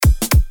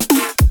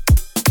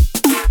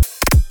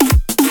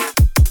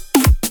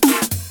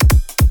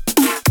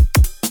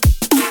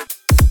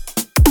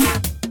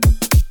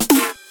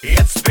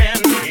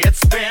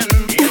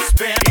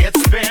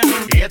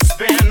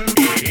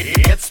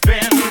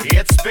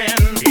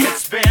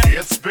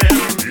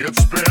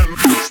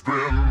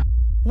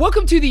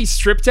Welcome to the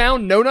Strip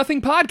Down Know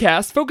Nothing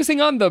podcast,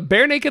 focusing on the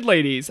bare naked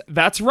ladies.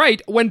 That's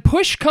right, when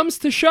push comes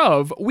to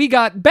shove, we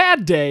got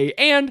Bad Day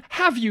and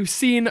Have You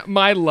Seen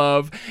My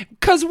Love?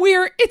 Cause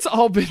It's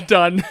All Been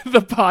Done,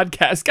 the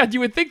podcast. God, you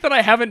would think that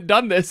I haven't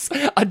done this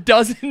a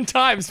dozen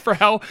times for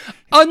how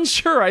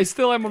unsure I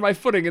still am on my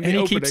footing in the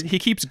opening. He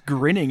keeps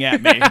grinning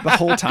at me the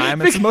whole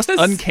time. It's the most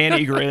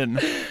uncanny grin.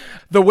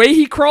 The way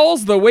he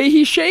crawls, the way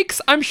he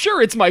shakes, I'm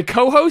sure it's my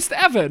co-host,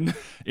 Evan.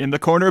 In the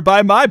corner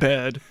by my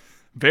bed.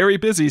 Very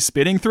busy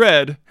spinning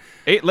thread.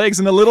 8 legs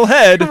and a little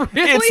head.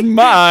 Really? It's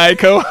my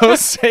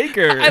co-host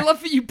Saker. I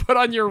love that you put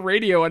on your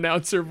radio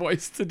announcer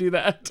voice to do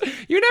that.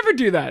 You never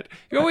do that.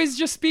 You always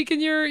just speak in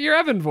your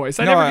Evan voice.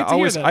 I never get to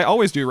hear that. I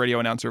always do radio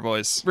announcer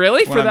voice.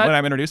 Really? When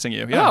I'm introducing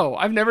you. Yeah. Oh,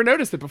 I've never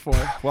noticed it before.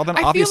 Well, then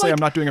obviously I'm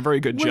not doing a very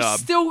good job.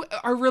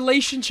 Our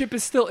relationship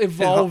is still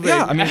evolving.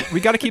 Yeah, I mean, we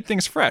got to keep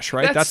things fresh,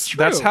 right? That's true.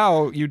 That's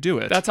how you do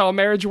it. That's how a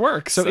marriage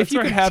works. So if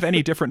you could have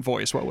any different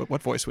voice,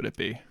 what voice would it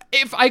be?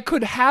 If I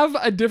could have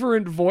a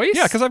different voice?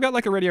 Yeah, because I've got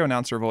like a radio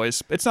announcer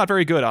voice. It's not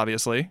very good,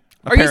 obviously.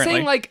 Are you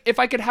saying like if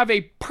I could have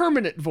a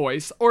permanent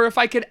voice, or if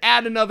I could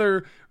add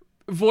another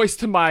voice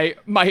to my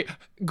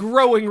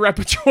growing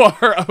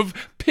repertoire of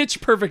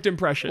pitch perfect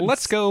impressions?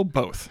 Let's go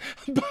both.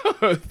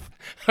 Both.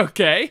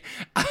 Okay.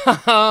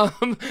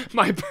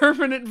 My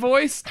permanent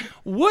voice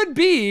would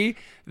be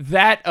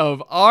that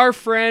of our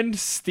friend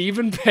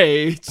Stephen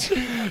Page.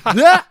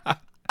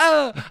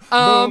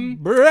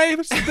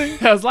 Bravest thing.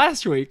 That was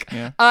last week.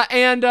 Yeah.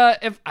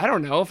 If I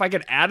don't know if I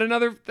could add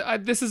another.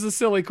 This is a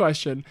silly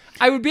question.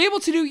 I would be able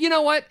to do. You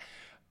know what?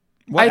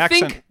 What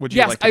accent would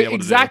you like to be able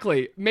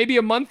exactly. to do? Maybe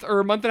a month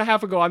or a month and a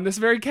half ago on this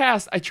very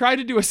cast, I tried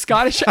to do a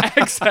Scottish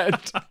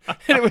accent,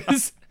 and it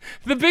was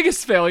the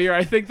biggest failure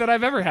I think that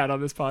I've ever had on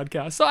this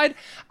podcast. So I'd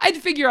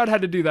figure out how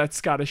to do that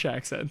Scottish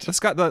accent. It's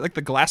got the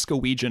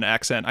Glasgowian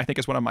accent. I think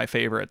is one of my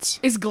favorites.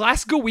 Is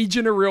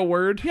Glasgowian a real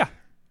word? Yeah.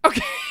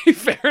 Okay,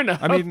 fair enough.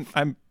 I mean,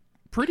 I'm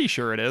pretty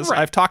sure it is. Right.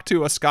 I've talked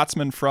to a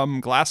Scotsman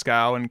from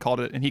Glasgow and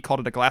he called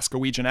it a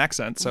Glasgowian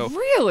accent. So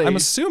really, I'm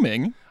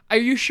assuming. Are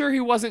you sure he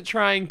wasn't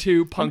trying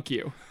to punk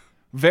you?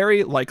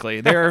 Very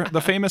likely. They're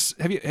the famous.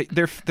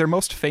 Their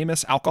most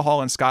famous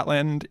alcohol in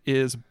Scotland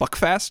is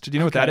Buckfast. Do you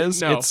know what that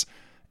is? No.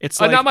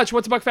 It's like not much.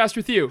 What's Buckfast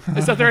with you?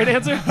 Is that the right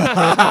answer?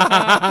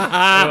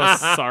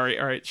 Oh, sorry.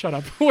 All right, shut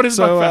up. What is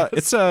Buckfast?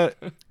 It's a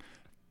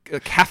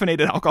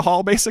caffeinated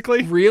alcohol,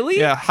 basically. Really?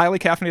 Yeah, highly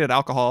caffeinated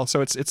alcohol.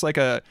 So it's like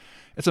a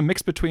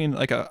mix between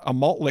like a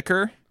malt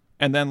liquor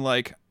and then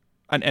like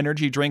an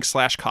energy drink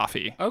 /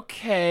 coffee.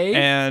 Okay.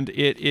 And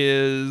it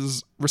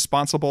is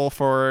responsible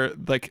for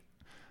like,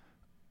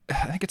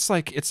 I think it's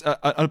an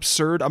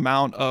absurd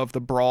amount of the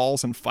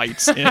brawls and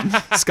fights in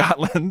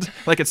Scotland.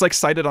 Like it's like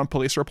cited on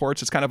police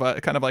reports. It's kind of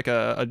like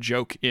a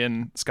joke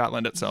in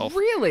Scotland itself.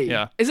 Really?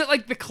 Yeah. Is it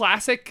like the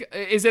classic?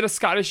 Is it a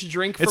Scottish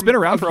drink? It's been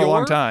around for a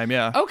long time.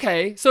 Yeah.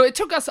 Okay, so it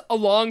took us a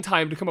long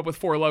time to come up with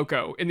Four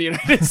Loko in the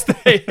United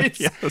States.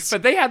 Yes.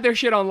 But they had their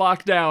shit on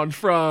lockdown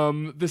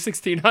from the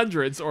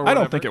 1600s or whatever. I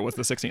don't think it was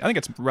the 16. I think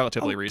it's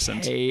relatively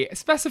recent. Hey,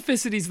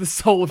 specicity's the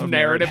soul of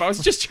narrative. I was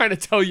just trying to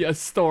tell you a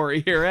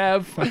story here,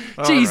 Ev.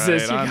 Jesus,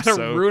 right, you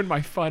gotta ruin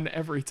my fun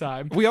every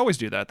time. We always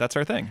do that. That's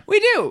our thing. We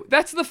do.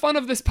 That's the fun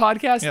of this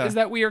podcast is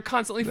that we are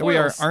constantly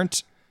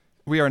foils.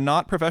 We are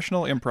not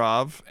professional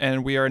improv,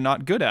 and we are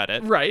not good at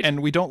it. Right.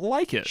 And we don't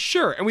like it.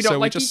 Sure, and we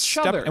don't like each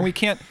other. And we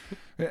can't.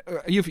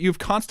 You've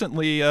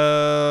constantly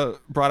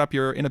brought up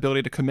your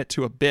inability to commit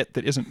to a bit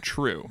that isn't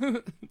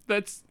true.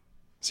 That's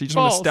so you just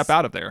false. want to step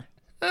out of there.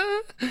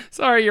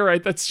 Sorry, you're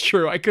right. That's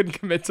true. I couldn't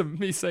commit to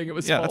me saying it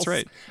was false. Yeah, that's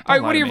right. All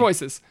right, what are your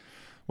voices?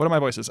 What are my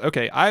voices?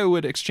 Okay, I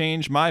would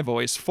exchange my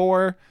voice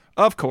for,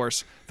 of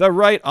course, the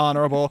Right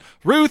Honorable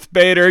Ruth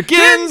Bader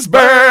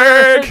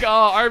Ginsburg.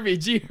 Oh,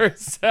 RBG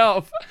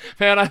herself.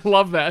 Man, I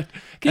love that.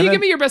 Can you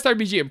give me your best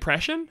RBG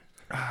impression?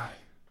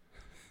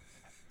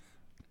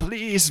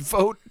 Please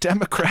vote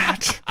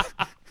Democrat.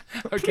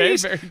 Okay,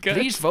 very good.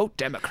 Please vote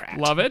Democrat.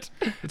 Love it.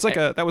 It's like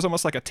that was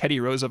almost like a Teddy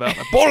Roosevelt.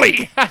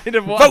 Bully. Kind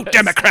of was. Vote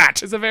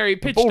Democrat. It's a very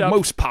pitched Bull up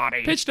Moose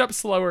Party. Pitched up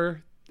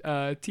slower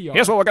TR.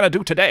 Here's what we're gonna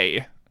do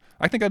today.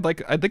 I think I'd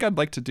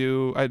like to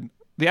do.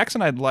 The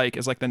accent I'd like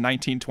is like the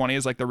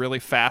 1920s, like the really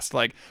fast,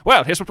 like,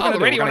 well, here's what we're gonna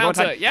do. Radio We're gonna go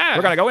inside. yeah.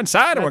 We're gonna go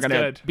inside and we're That's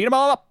gonna good. beat them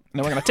all up. And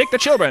then we're gonna take the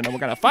children and we're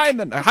gonna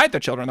hide the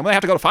children. And then we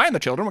have to go find the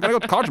children. We're gonna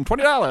go charge them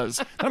 $20.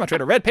 Then I'm gonna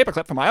trade a red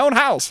paperclip for my own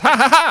house. Ha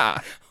ha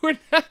ha. But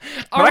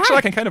actually,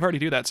 I can kind of already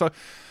do that. So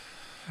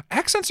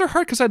accents are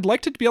hard because I'd like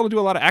to be able to do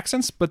a lot of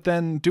accents, but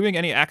then doing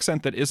any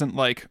accent that isn't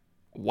like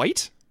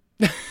white.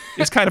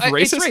 It's kind of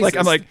racist. It's racist. Like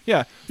I'm like,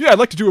 yeah, I'd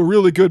like to do a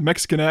really good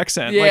Mexican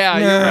accent. Yeah,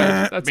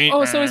 like, you're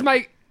right. So is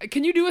my.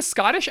 Can you do a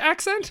Scottish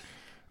accent?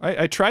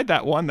 I tried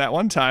that one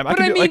time. But I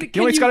can do, mean, like the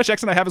only Scottish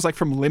accent I have is like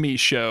from Limmy's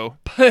show.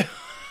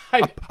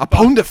 A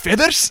pound of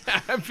feathers,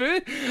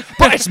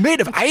 but it's made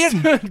of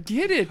iron.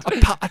 Get it?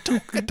 I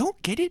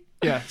don't get it.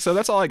 Yeah, so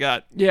that's all I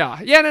got. Yeah,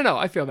 no,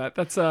 I feel that.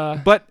 That's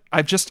But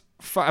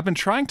I've been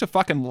trying to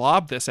fucking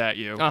lob this at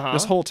you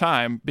this whole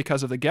time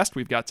because of the guest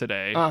we've got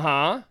today.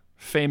 Uh-huh.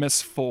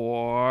 Famous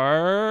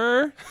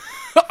for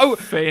Oh,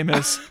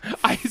 famous.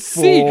 I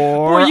see.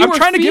 Boy, I'm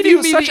trying to give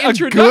you such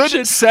a good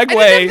segue,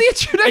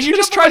 and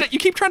you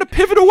keep trying to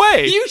pivot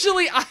away.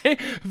 Usually,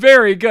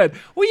 very good.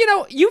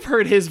 Well, you've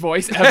heard his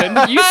voice,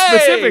 Evan. You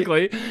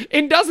specifically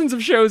in dozens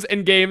of shows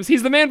and games.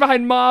 He's the man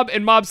behind Mob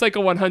and Mob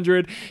Psycho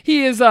 100.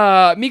 He is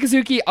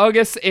Mikazuki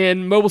August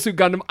in Mobile Suit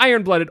Gundam,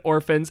 Iron Blooded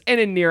Orphans, and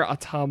in Nier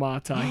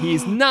Automata.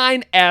 He's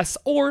 9S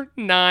or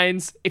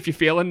 9s if you're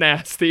feeling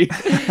nasty.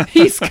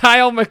 He's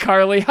Kyle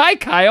McCarley. Hi,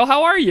 Kyle.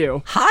 How are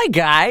you? Hi,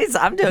 guys.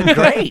 I'm doing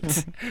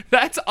great.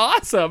 That's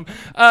awesome.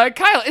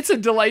 Kyle, it's a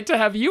delight to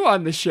have you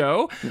on the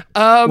show.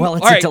 Well,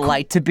 it's a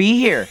delight to be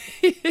here.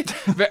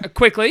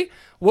 Quickly,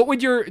 what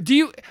would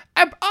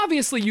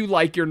obviously you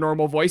like your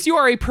normal voice. You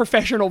are a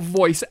professional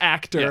voice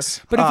actor. Yes.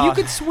 But if you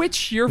could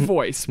switch your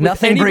voice with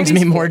Nothing brings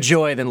me more voice-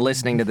 joy than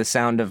listening to the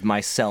sound of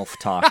myself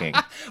talking.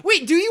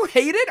 Wait, do you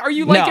hate it? Are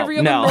you like every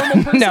other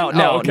normal person? No.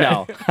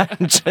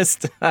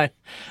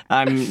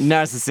 I'm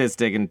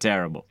narcissistic and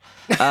terrible.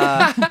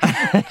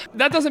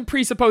 That doesn't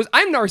presuppose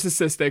I'm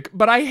narcissistic,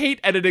 but I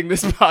hate editing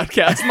this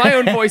podcast. My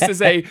own voice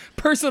is a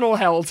personal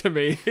hell to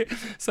me.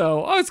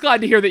 So I was glad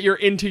to hear that you're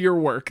into your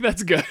work.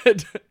 That's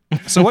good.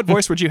 So what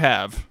voice would you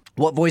have?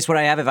 What voice would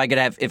I have if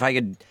I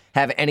could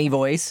have any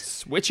voice?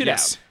 Switch it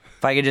Yes. out.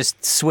 If I could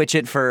just switch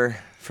it for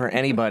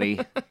anybody.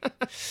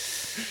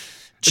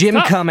 Jim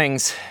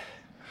Cummings.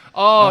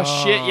 Oh,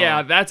 shit,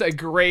 yeah, that's a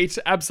great,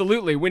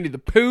 absolutely. Winnie the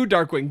Pooh,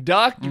 Darkwing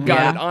Duck, you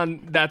got it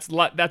on, that's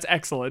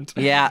excellent.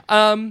 Yeah.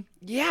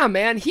 Yeah,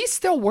 man, he's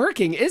still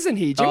working, isn't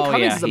he? Jim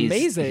Cummings is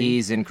amazing.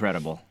 He's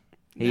incredible.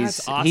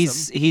 That's awesome.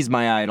 He's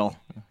my idol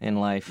in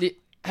life.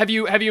 Have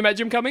you met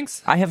Jim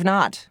Cummings? I have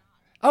not.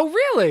 Oh,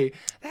 really?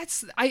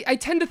 I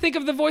tend to think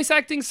of the voice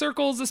acting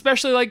circles,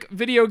 especially like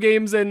video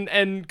games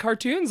and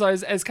cartoons,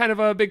 as kind of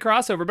a big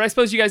crossover. But I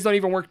suppose you guys don't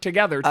even work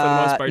together for the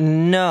most part.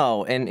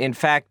 No, and in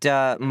fact,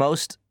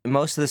 most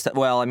of the stuff.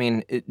 Well, I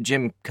mean,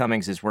 Jim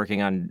Cummings is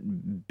working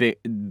on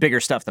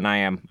bigger stuff than I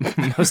am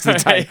most of the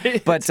time.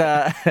 Right.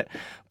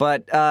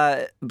 But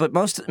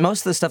most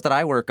of the stuff that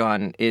I work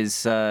on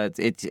is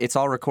it's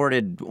all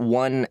recorded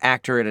one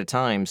actor at a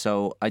time.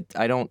 So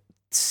I don't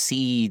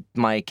see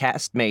my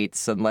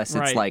castmates unless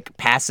it's like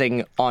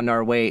passing on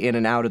our way in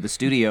and out of the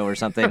studio or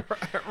something.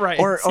 Right.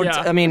 Or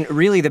yeah. I mean,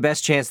 really the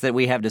best chance that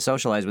we have to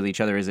socialize with each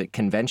other is at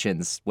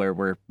conventions where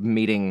we're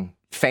meeting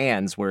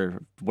fans,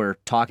 where we're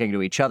talking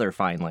to each other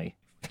finally.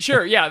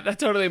 Sure, yeah, that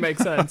totally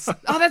makes sense.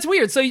 Oh, that's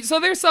weird. So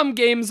there's some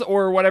games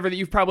or whatever that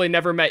you've probably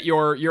never met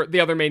the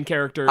other main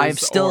characters. I've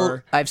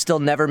still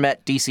never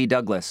met DC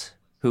Douglas,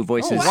 who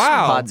voices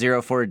Pod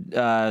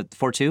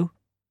 042.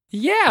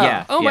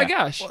 Yeah. Oh my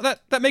gosh. Well,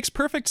 that makes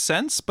perfect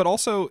sense, but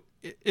also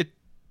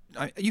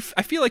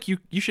I feel like you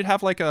should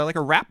have like a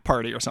rap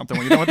party or something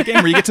when you're done with the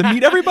game where you get to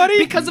meet everybody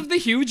because of the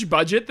huge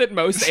budget that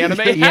most anime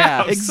have.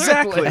 Yeah,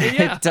 exactly.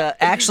 Yeah.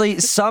 Actually,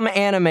 some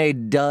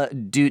anime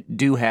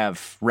do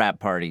have rap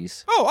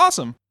parties. Oh,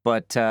 awesome!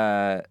 But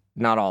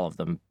not all of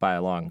them by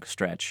a long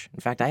stretch.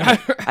 In fact, I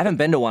haven't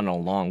been to one in a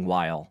long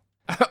while.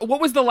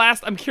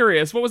 I'm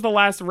curious. What was the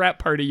last rap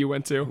party you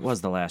went to? What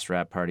was the last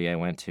rap party I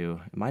went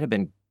to? It might have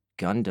been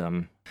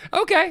Gundam.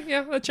 Okay,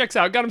 yeah, that checks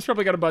out. Gundam's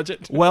probably got a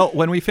budget. Well,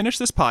 when we finish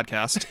this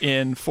podcast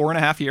in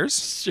 4.5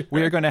 years,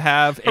 we are going to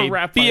have a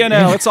rap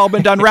BNL, It's All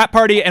Been Done rap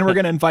party, and we're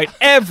going to invite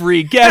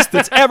every guest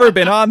that's ever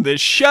been on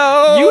this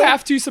show. You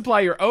have to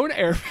supply your own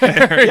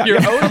airfare, your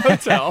own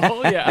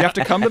hotel. Yeah, you have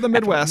to come to the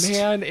Midwest.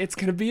 Man, it's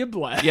going to to be a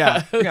blast.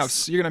 Yeah, you're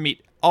going to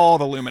meet all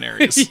the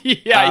luminaries.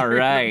 Yeah, all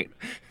right.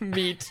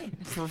 Meet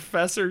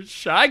Professor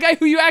Shy Guy,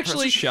 who you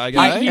actually Shy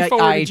Guy. he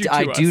forwarded you to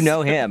I us. do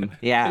know him.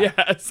 Yeah.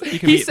 Yes.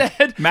 He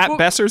said Matt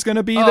Besser's going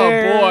to be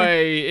there. Oh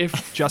boy,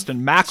 if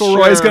Justin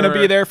McElroy's going to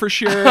be there for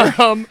sure.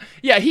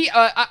 Yeah,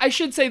 I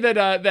should say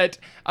that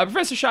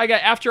Professor Shy Guy,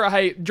 after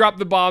I dropped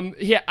the bomb,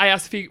 I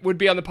asked if he would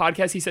be on the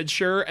podcast. He said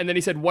sure, and then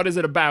he said, "What is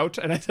it about?"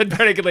 And I said,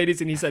 "Bare Naked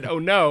Ladies," and he said, "Oh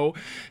no."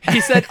 He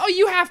said, "Oh,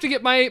 you have to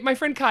get my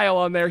friend Kyle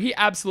on there. He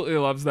absolutely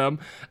loves them."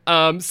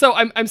 So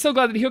I'm so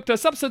glad that he hooked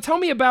us up. So tell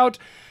me about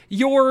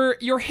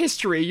your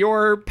history,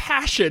 your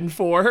passion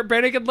for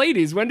Bare Naked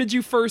Ladies. When did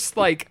you first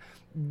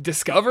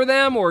discover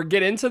them or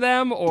get into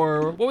them,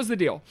 or what was the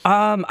deal?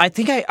 I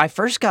think I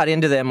first got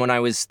into them when I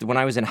was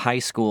in high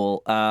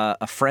school.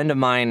 A friend of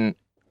mine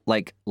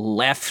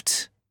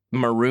left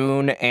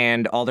Maroon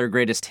and All Their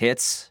Greatest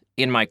Hits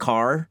in my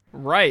car.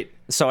 Right.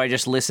 So I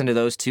just listened to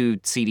those two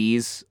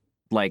CDs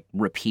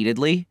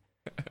repeatedly.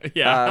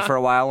 Yeah. For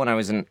a while when I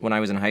was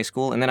in high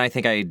school, and then I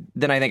think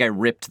I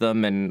ripped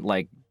them and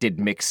did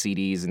mix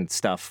CDs and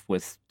stuff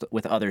with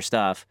other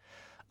stuff.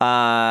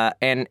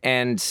 And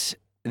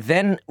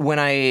then when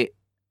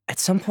at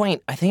some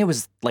point, I think it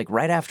was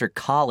right after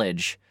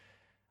college,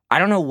 I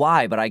don't know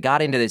why, but I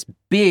got into this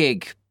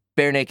big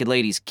Bare Naked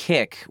Ladies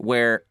kick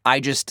where I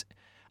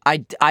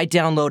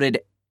downloaded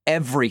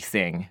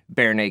everything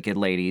Bare Naked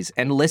Ladies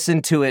and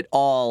listened to it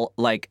all,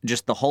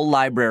 just the whole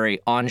library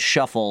on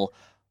shuffle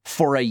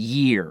for a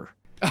year.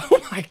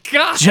 Oh my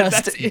God!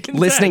 Just that's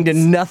listening to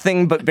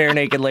nothing but Bare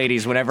Naked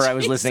Ladies whenever I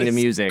was listening to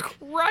music.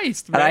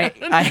 Christ, man!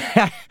 And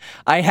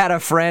I had a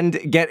friend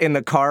get in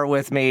the car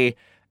with me,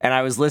 and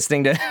I was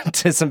listening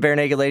to some Bare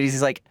Naked Ladies.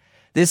 He's like,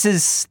 this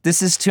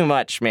is too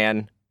much,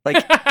 man.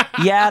 Like,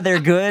 yeah, they're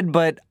good,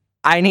 but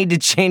I need to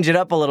change it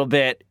up a little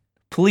bit.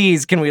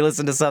 Please, can we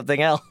listen to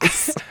something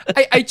else?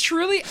 I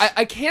truly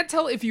can't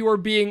tell if you were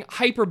being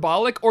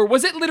hyperbolic or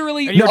was it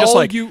literally And you're just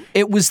like,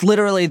 It was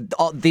literally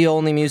the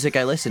only music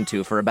I listened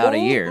to for about a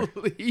year.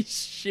 Holy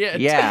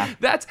shit. Yeah.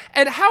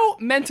 And how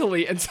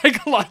mentally and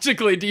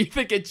psychologically do you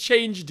think it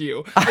changed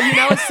you? Are you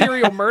now a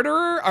serial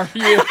murderer?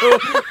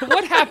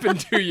 What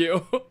happened to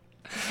you?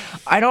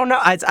 I don't know.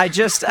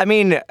 I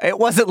mean, it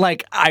wasn't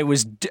like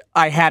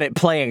I had it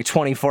playing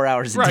 24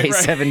 hours a day,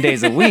 7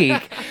 days a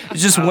week.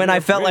 It's just when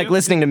I felt like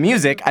listening to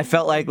music, I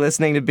felt like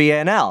listening to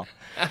BNL.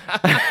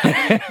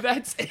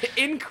 That's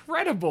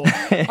incredible.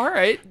 All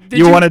right.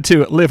 You wanted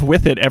to live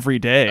with it every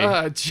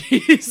day.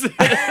 Jesus. See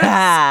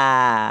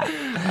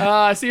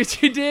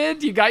what you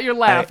did? You got your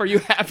laugh. Are you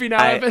happy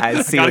now, Evan?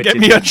 I see Gotta what get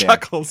you me did a there.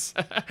 chuckles.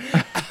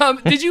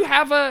 Did you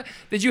have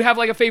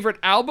like a favorite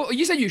album?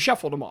 You said you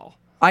shuffled them all.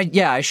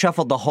 I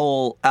shuffled the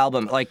whole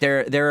album. Like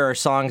there are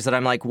songs that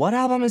I'm like, what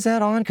album is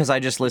that on? Because I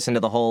just listened to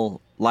the whole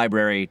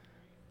library,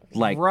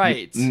 like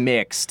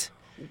mixed.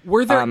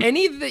 Were there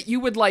any that you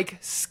would like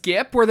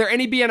skip? Were there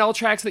any BNL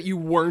tracks that you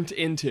weren't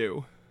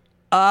into?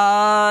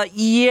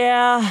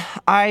 Yeah.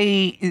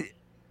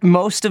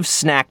 Most of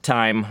Snack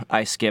Time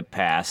I skipped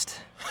past.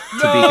 To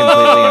be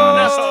completely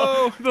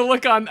honest. The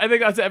look on, I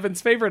think that's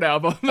Evan's favorite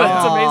album.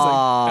 That's amazing.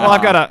 Well,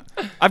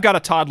 I've got a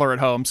toddler at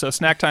home, so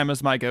Snack Time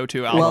is my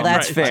go-to album. Well,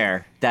 that's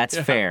fair. That's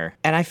fair.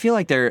 And I feel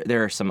like there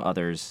are some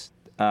others.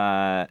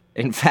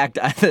 In fact,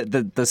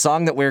 the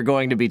song that we're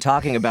going to be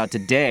talking about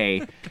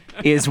today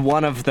is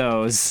one of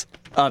those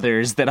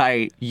others that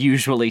I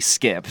usually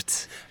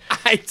skipped.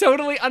 I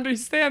totally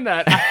understand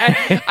that.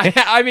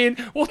 I mean,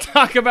 we'll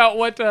talk about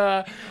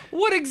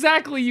what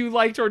exactly you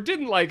liked or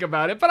didn't like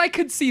about it, but I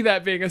could see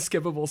that being a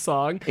skippable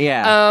song.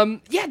 Yeah.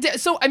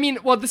 So, I mean,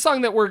 well, the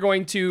song that we're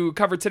going to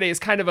cover today is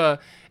kind of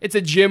it's a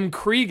Jim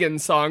Cregan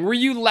song. Were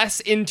you less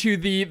into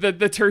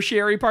the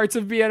tertiary parts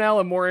of BNL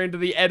and more into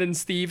the Ed and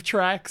Steve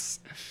tracks?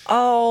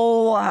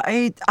 Oh,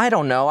 I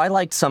don't know. I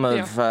liked some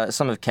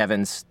of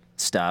Kevin's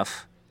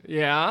stuff.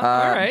 Yeah.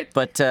 All right.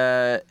 But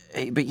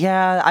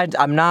yeah,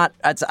 I'm not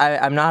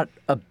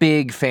a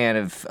big fan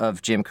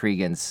of Jim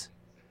Cregan's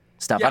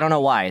stuff. Yeah. I don't know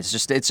why. It's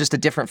just a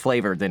different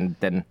flavor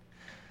than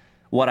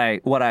what I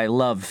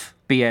love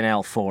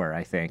BNL for,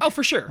 I think. Oh,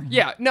 for sure.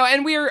 Yeah. No,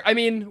 and we're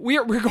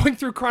going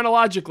through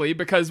chronologically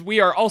because we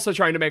are also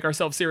trying to make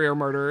ourselves serial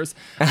murderers.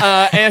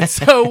 And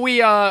so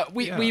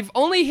we've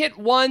only hit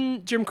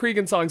one Jim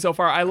Cregan song so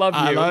far. I Love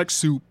You. I like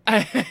soup.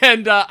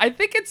 And I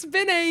think it's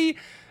been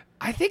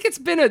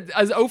a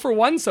 0 for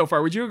 1 so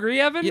far. Would you agree,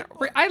 Evan? Yeah.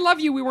 I Love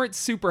You, we weren't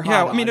super hot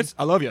Yeah, I mean, on.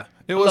 I love you.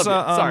 It I was.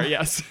 Love You. Sorry,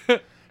 yes.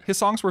 His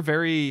songs were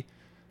very.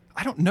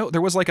 I don't know.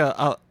 There was like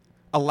a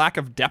lack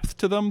of depth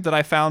to them that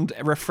I found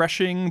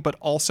refreshing, but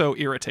also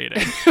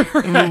irritating.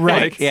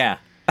 Right. Yeah.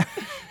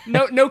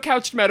 No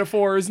couched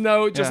metaphors.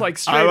 No, just like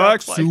straight I up.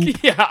 like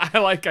soup. Yeah, I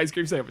like ice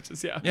cream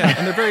sandwiches. Yeah. Yeah,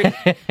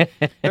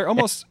 and they're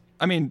almost.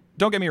 I mean,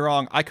 don't get me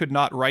wrong. I could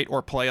not write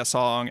or play a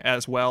song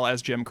as well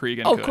as Jim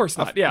Cregan could. Of course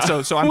not. Yeah.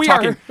 So I'm We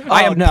talking. are-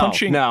 I am no,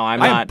 punching. no,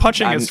 I'm I am not.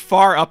 punching I'm- as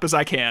far up as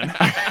I can.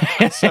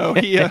 So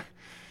they're.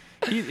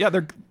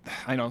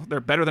 I know they're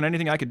better than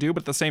anything I could do,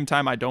 but at the same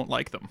time, I don't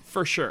like them.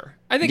 For sure.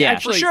 I think Yeah,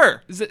 actually, for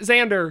sure.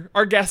 Xander,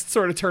 our guest,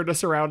 sort of turned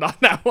us around on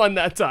that one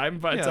that time.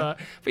 But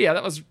yeah,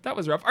 that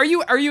was rough. Are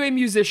you a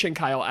musician,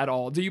 Kyle, at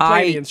all? Do you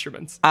play any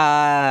instruments?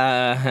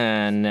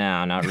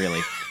 No, not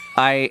really.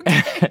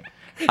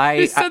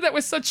 You said that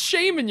with such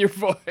shame in your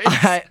voice.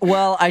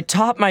 I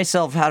taught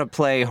myself how to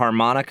play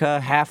harmonica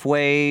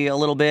halfway a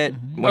little bit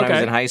when I was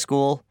Okay. in high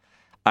school.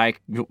 I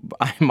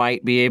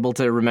might be able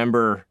to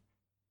remember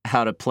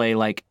how to play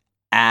like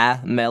a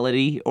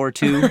melody or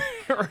two.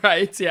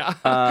 Right,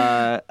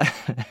 yeah.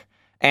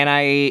 And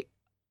I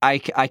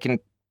can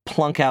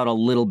plunk out a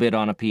little bit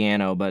on a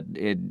piano, but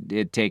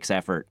it takes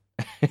effort.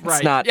 It's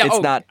Right. not. Yeah, It's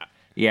oh. not.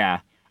 Yeah,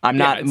 I'm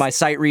Yeah, not. it's- My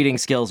sight reading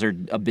skills are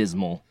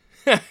abysmal.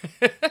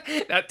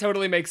 That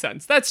totally makes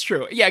sense. That's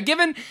true. Yeah,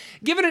 given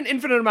an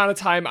infinite amount of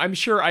time, I'm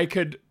sure I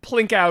could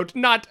plink out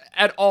not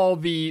at all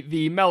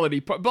the melody,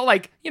 but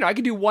like, I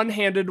could do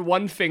one-handed,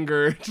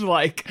 one-fingered,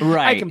 like I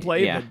Right, can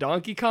play yeah. the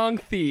Donkey Kong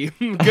theme.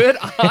 Good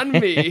on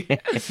me.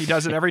 He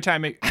does it every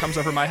time it comes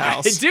over my I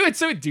house. do it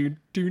so do.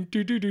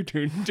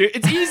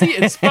 It's easy,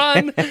 it's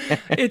fun.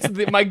 It's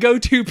my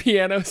go-to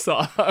piano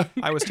song.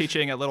 I was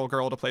teaching a little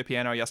girl to play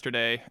piano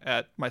yesterday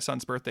at my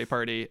son's birthday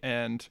party,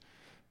 and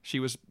she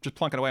was just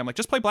plunking away. I'm like,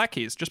 just play black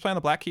keys. Just play on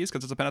the black keys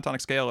because it's a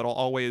pentatonic scale. It'll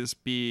always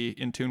be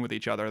in tune with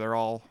each other. They're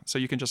all so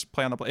you can just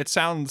play on the. It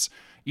sounds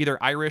either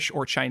Irish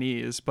or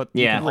Chinese, but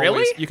Yeah.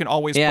 Really? you can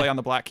always Yeah. play on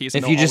the black keys.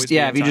 And If you they'll just always be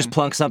in if you just time.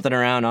 plunk something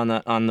around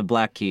on the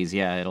black keys,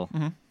 yeah, it'll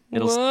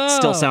Whoa.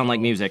 still sound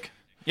like music.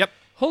 Yep.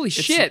 Holy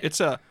shit.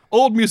 It's a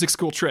old music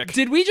school trick.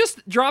 Did we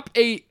just drop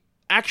a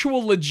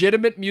actual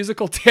legitimate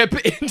musical tip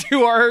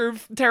into our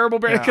terrible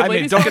Bare Naked I mean,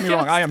 Ladies don't get me podcast?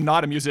 wrong, I am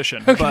not a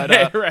musician,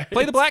 but right.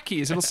 play the Black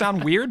Keys. It'll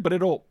sound weird, but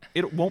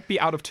it won't be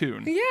out of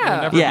tune. Yeah.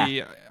 It'll never Yeah.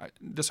 be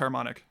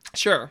disharmonic.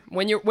 Sure.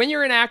 When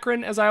you're in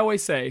Akron, as I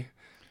always say,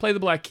 play the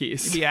Black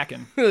Keys. Be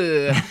acting.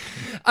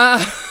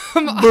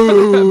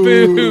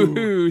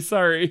 Boo.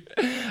 Sorry.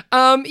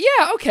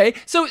 Yeah. Okay.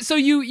 So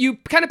you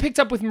kind of picked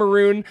up with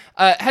Maroon.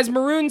 Has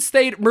Maroon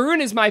stayed?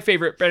 Maroon is my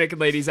favorite Bare Naked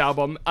Ladies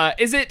album.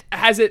 Has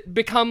it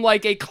become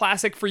like a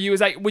classic for you?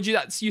 Would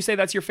you say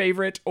that's your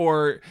favorite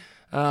or?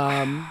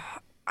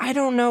 I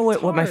don't know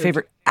what my hard.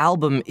 favorite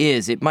album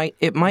is. It might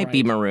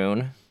be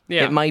Maroon.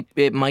 Yeah.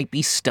 It might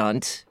be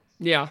Stunt.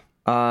 Yeah.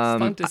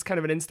 Stunt is kind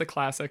of an insta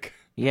classic.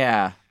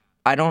 Yeah.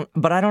 I don't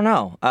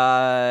know.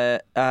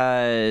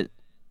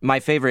 My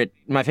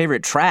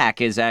favorite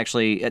track is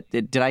actually.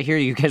 Did I hear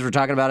you guys were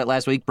talking about it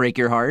last week? Break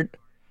Your Heart.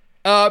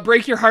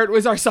 Break Your Heart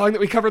was our song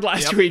that we covered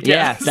last week.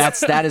 Yeah,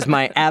 Yes. that is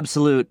my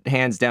absolute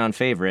hands down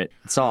favorite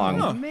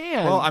song. Oh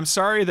man. Well, I'm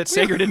sorry that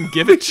Sager didn't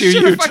give it to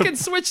Should you. have fucking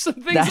switched some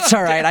things That's up.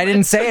 all right. I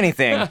didn't say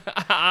anything.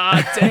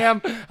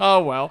 Damn.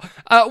 Oh well.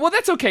 Well,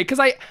 that's okay because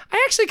I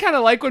actually kind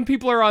of like when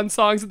people are on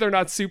songs that they're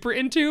not super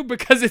into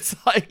because it's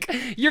like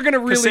you're gonna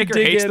really Sager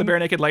dig hates in. the Bare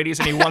Naked Ladies,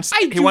 and he wants. I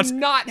he do wants.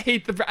 not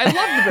hate I love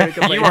the Bare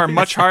Naked Ladies. You are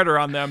much harder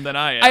on them than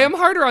I am. I am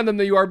harder on them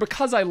than you are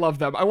because I love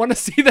them. I want to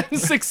see them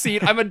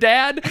succeed. I'm a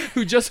dad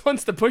who just wants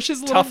to push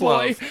his little Tough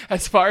boy love.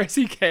 as far as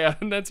he can.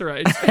 That's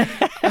right.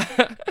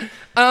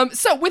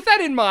 So with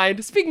that in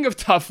mind, speaking of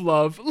tough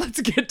love,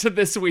 let's get to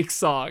this week's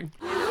song.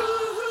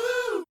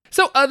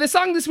 So the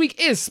song this week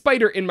is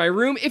Spider in My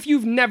Room. If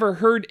you've never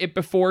heard it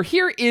before,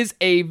 here is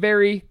a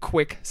very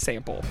quick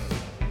sample.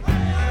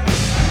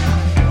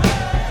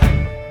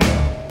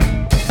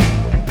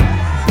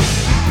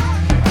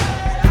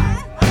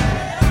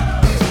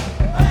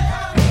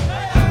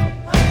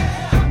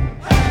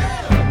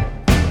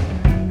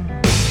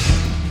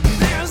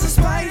 There's a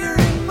spider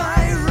in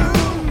my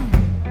room.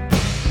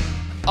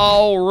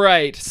 All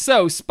right,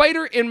 so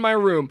Spider in My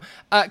Room.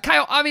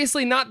 Kyle,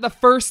 obviously not the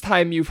first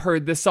time you've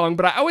heard this song,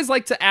 but I always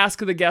like to ask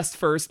the guest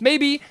first.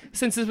 Maybe,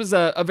 since this was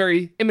a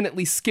very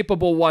eminently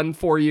skippable one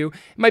for you,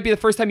 it might be the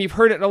first time you've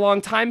heard it in a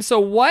long time. So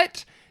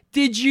what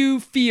did you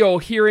feel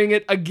hearing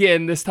it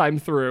again this time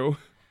through?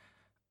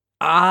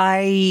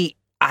 It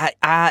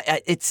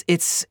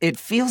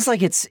feels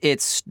like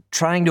it's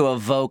trying to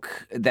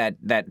evoke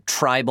that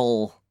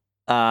tribal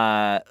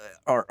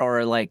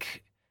or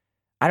like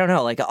I don't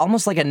know, like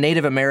almost like a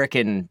Native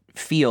American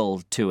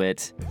feel to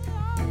it.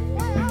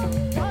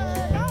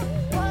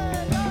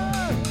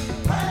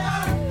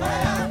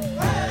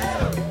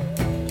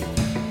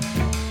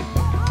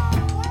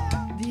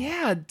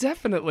 Yeah,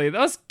 definitely. That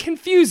was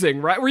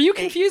confusing, right? Were you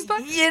confused by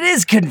It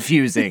is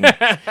confusing.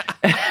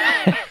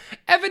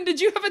 Evan,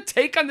 did you have a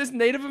take on this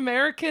Native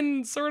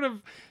American sort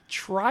of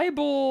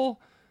tribal?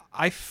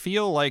 I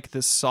feel like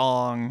this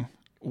song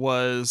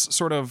was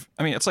sort of.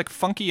 I mean, it's like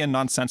funky and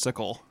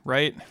nonsensical,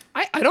 right?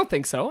 I don't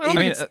think so. I don't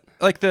I think mean,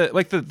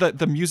 it's...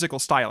 the musical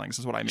stylings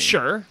is what I mean.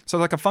 Sure. So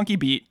like a funky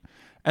beat,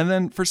 and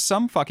then for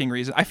some fucking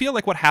reason, I feel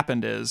like what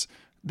happened is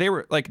they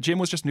were like Jim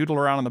was just noodling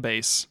around on the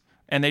bass,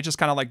 and they just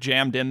kind of like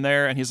jammed in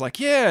there, and he's like,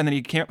 yeah, and then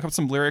he came up with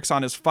some lyrics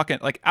on his fucking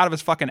like out of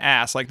his fucking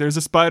ass, like there's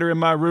a spider in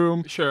my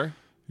room. Sure.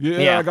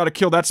 Yeah, I gotta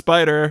kill that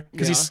spider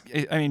because Yeah.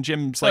 he's. I mean,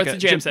 Jim's Oh, like it's a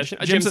jam session.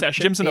 A Jim's gym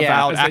session. Jim's an Yeah,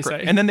 avowed as they actor,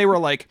 say. and then they were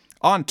like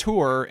on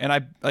tour, and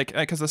I like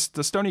because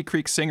the Stony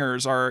Creek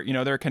Singers are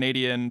they're a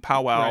Canadian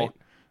powwow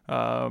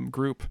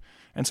group,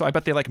 and so I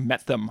bet they like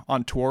met them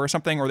on tour or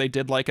something, or they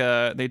did like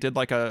a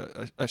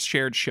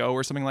shared show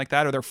or something like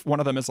that, or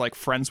one of them is like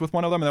friends with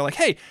one of them, and they're like,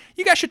 hey,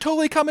 you guys should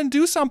totally come and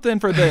do something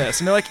for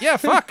this, and they're like, yeah,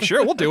 fuck,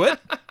 sure, we'll do it,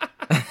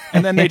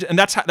 and then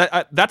that's how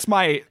that's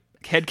my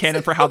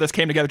headcanon for how this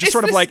came together. Just Is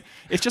sort of this like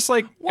it's just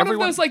like One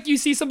everyone. of those, like, you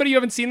see somebody you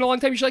haven't seen in a long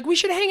time, you're like, we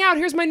should hang out,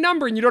 here's my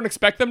number, and you don't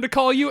expect them to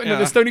call you, and then Yeah.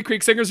 the Stony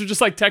Creek Singers are just,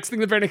 like, texting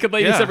the Bare Naked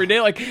Ladies Yeah. every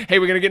day, like, hey,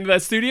 we're gonna get into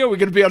that studio, we're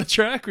gonna be on a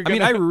track, I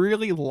mean, I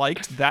really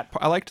liked that.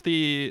 I liked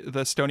the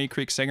Stony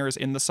Creek Singers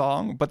in the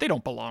song, but they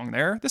don't belong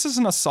there. This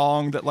isn't a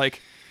song that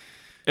like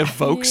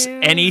evokes Yeah.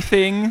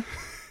 anything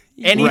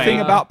Right.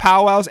 about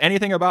powwows,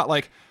 anything about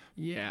like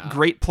Yeah.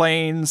 Great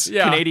Plains,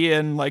 Yeah.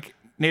 Canadian, like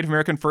Native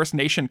American First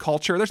Nation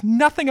culture. There's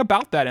nothing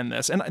about that in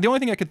this. And the only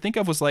thing I could think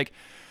of was like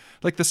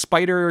the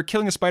spider,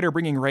 killing a spider,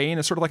 bringing rain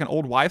is sort of like an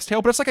old wives'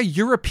 tale, but it's like a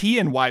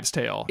European wives'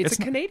 tale. It's a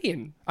not-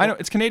 Canadian. I know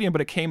it's Canadian, but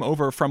it came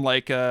over from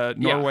like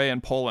Norway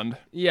and Poland.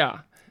 Yeah.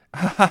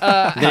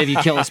 That if you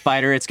kill a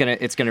spider, it's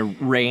gonna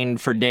rain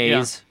for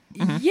days.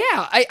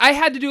 Yeah, I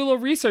had to do a little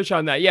research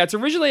on that. Yeah, it's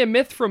originally a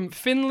myth from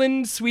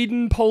Finland,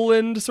 Sweden,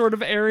 Poland sort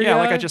of area. Yeah,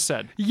 like I just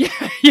said. Yeah,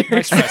 you're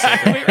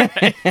exactly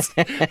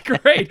right.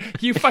 Great.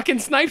 You fucking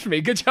sniped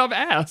me. Good job,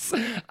 ass.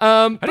 I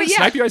But didn't yeah,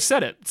 snipe you. I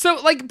said it. so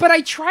like, but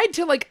I tried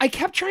to like, I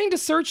kept trying to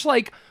search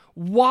like,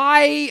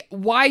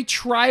 why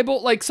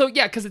tribal, like, so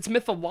yeah, because it's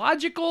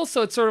mythological,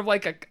 so it's sort of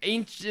like a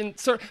ancient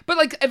sort, but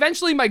like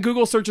eventually my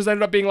Google searches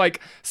ended up being like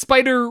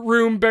spider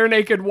room bare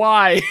naked,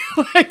 why?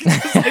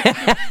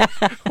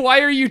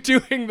 Why are you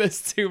doing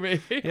this to me?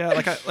 Yeah,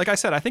 like I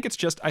said, I think it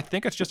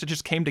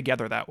just came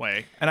together that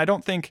way, and I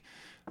don't think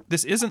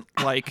this isn't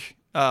like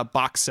a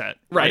box set.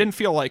 Right. I didn't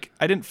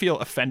feel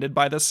offended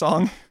by this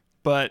song,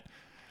 but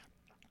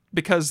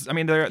because I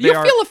mean they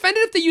feel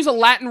offended if they use a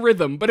Latin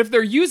rhythm, but if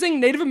they're using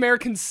Native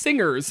American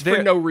singers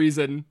for no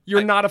reason,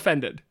 you're not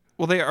offended.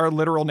 Well, they are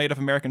literal Native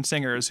American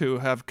singers who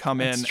have come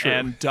in true.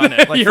 and done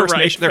it. Like You're First right,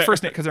 Nation, they're fair.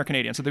 First because they're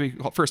Canadian, so they'd be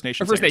called First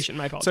Nation. Or First singers. Nation,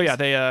 my apologies. So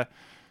yeah,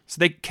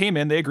 they came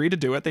in, they agreed to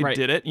do it, they Right.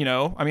 did it.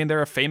 I mean,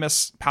 they're a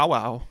famous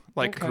powwow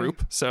Okay.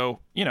 group, so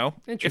if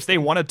they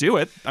Interesting. want to do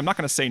it, I'm not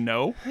going to say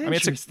no. I mean,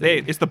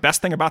 it's the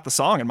best thing about the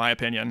song, in my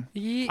opinion.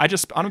 Ye- I'm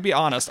gonna be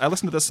honest. I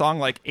listened to this song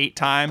like 8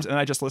 times, and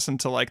I just listened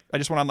to I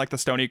just went on like the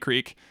Stony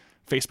Creek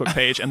Facebook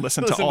page and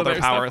listened to Listen all to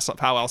their their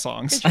powwow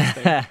songs.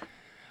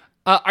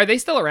 Are they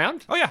still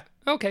around? Oh yeah.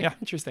 Okay, Yeah.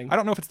 interesting. I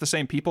don't know if it's the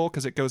same people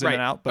because it goes in Right.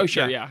 and out. But oh,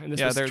 sure, yeah. And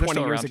this was they're 20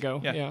 still years around.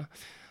 ago. Yeah. Yeah.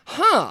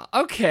 Huh.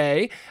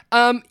 Okay.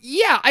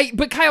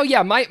 But Kyle,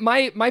 yeah,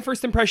 my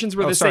first impressions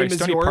were the Sorry, same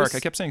Stony as yours. Park. I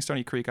kept saying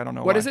Stony Creek. I don't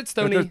know What why. is it?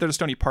 Stony- They're the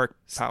Stony Park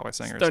powwow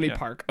singers. Stony Yeah,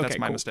 Park. That's Okay,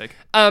 my cool. mistake.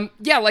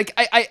 Yeah, like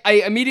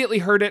I immediately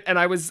heard it and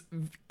I was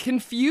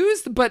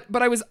confused, but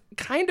I was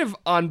kind of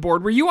on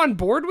board. Were you on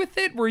board with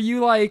it? Were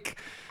you like,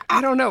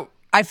 I don't know.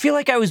 I feel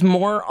like I was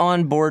more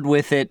on board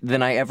with it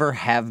than I ever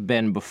have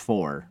been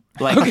before.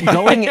 Like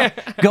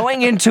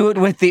going into it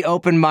with the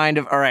open mind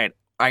of, all right,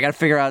 I got to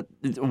figure out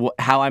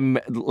how I'm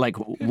like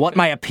what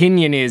my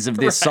opinion is of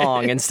this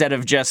song instead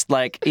of just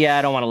like, yeah,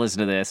 I don't want to listen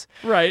to this.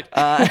 Right.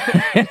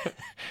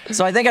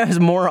 So I think I was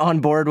more on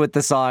board with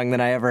the song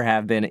than I ever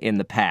have been in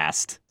the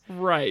past.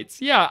 Right.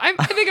 Yeah, I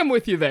think I'm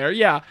with you there.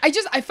 Yeah.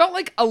 I felt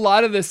like a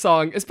lot of this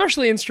song,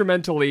 especially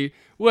instrumentally,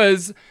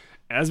 was,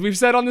 as we've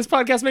said on this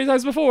podcast many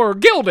times before,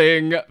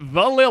 gilding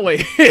the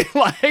lily.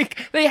 Like,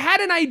 they had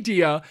an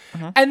idea,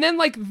 and then,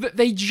 like,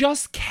 they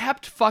just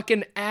kept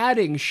fucking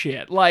adding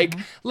shit. Like,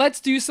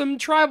 let's do some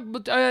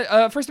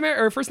First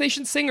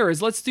Nation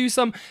singers. Let's do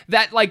some,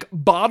 that, like,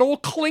 bottle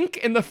clink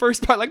in the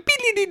first part, like,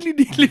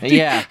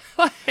 Yeah.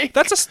 like,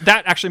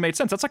 That actually made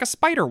sense. That's like a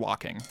spider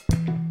walking.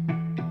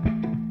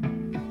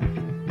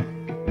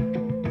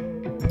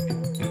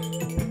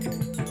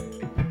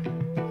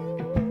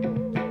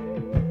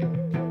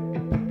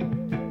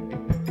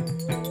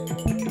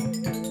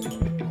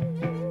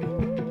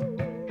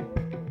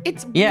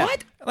 it's Yeah.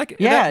 what? Like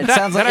Yeah, it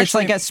sounds like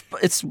actually,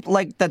 it's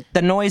like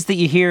the noise that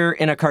you hear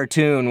in a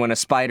cartoon when a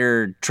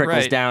spider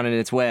trickles Right. down in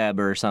its web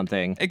or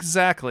something.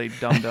 exactly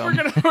dum dum.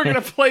 We're gonna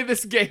play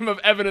this game of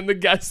Evan and the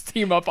guests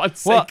team up on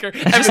Well, Sinker.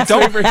 Evan's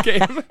favorite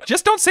game.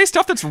 Just don't say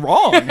stuff that's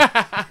wrong.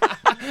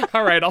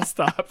 All right, I'll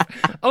stop.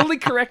 Only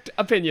correct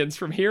opinions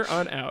from here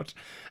on out.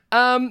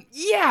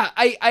 Yeah,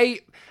 I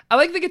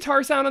like the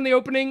guitar sound on the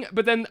opening,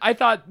 but then I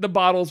thought the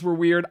bottles were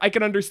weird. I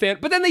can understand,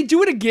 but then they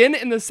do it again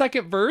in the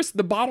second verse.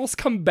 The bottles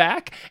come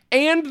back,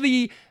 and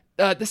the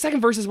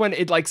second verse is when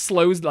it like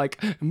slows, like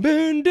it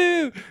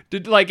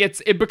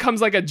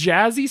becomes like a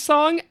jazzy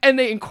song, and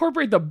they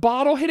incorporate the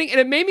bottle hitting, and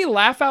it made me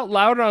laugh out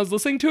loud when I was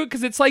listening to it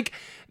because it's like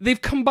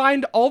they've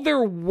combined all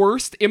their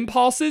worst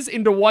impulses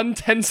into one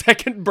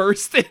 10-second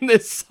burst in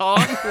this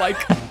song, like.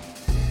 I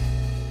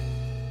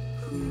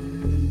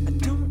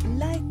don't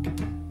like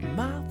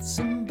moths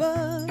and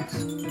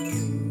bugs.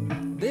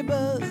 They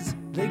buzz,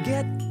 they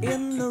get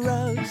in the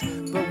rugs.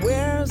 But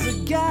where's a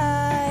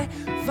guy?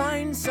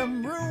 Find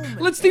some room.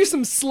 Let's do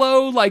some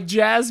slow, like,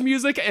 jazz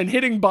music and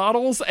hitting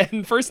bottles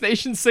and First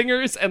Nation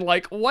singers and,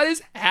 like, what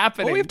is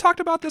happening? Well, we've talked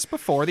about this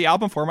before. The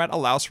album format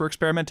allows for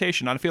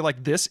experimentation. I feel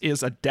like this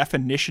is a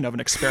definition of an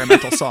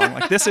experimental song.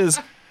 Like this is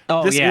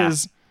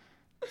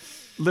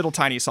Little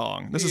Tiny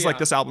Song. This is like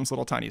this album's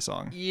Little Tiny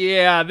Song.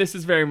 Yeah, this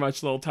is very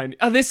much Little Tiny.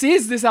 Oh, this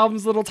is this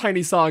album's Little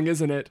Tiny Song,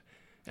 isn't it?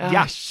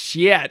 Yeah.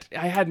 Shit.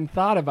 I hadn't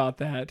thought about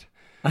that.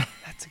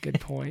 That's a good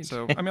point.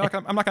 So I mean, like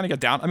I'm not gonna get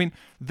down. I mean,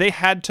 they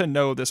had to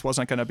know this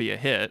wasn't gonna be a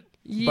hit,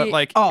 Yeah. but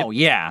like, Oh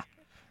yeah,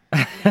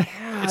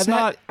 it's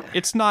not.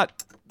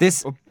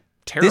 this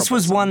Terrible. this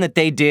was one that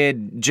they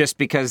did just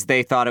because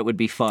they thought it would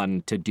be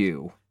fun to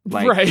do.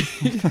 Like, right.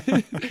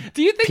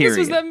 Do you think this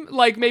was Period. them,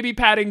 like, maybe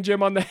patting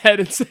Jim on the head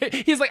and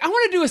say, he's like, I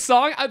want to do a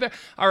song.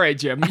 All right,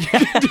 Jim, you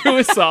can do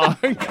a song.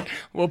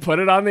 We'll put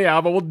it on the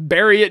album. We'll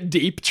bury it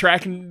deep,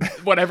 track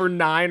whatever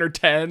 9 or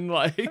 10.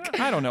 Like,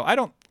 I don't know. I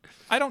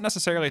don't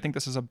necessarily think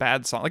this is a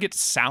bad song. Like it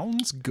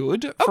sounds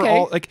good for Okay.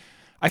 all. Like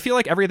I feel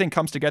like everything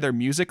comes together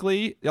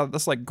musically.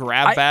 This like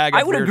grab bag.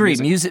 I of would weird agree.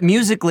 music.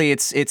 Musically,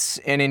 it's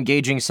an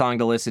engaging song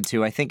to listen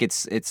to. I think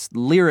it's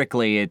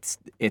lyrically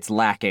it's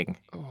lacking.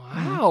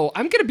 wow,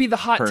 I'm gonna be the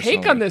hot take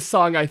Personally. on this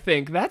song. I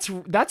think that's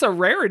a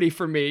rarity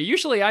for me.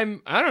 Usually I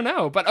don't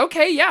know, but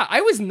okay, yeah, I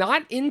was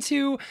not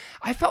into.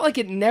 I felt like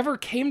it never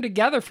came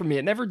together for me.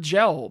 It never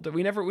gelled.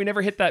 We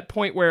never hit that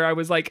point where I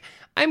was like,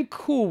 I'm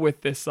cool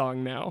with this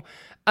song now.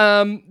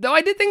 Though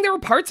I did think there were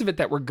parts of it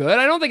that were good.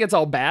 I don't think it's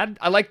all bad.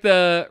 I like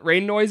the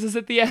rain noises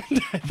at the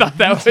end. I thought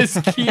that was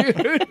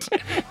cute.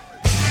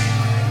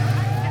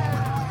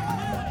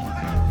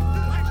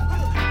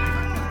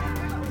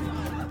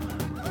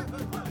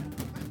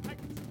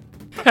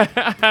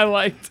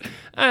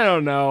 I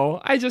don't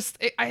know. I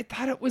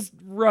thought it was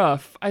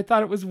rough. I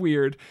thought it was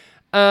weird.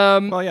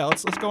 Well, yeah,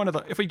 let's go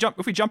into if we jumped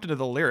into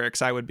the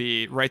lyrics, I would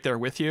be right there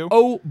with you.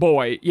 Oh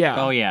boy,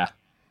 yeah. Oh yeah.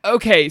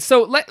 Okay,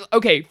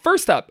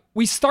 first up,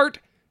 we start,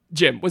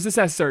 Jim, was this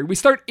necessary? We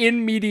start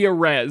in media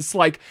res,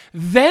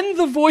 then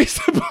the voice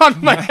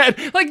upon my head.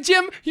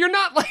 Jim, you're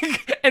not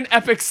an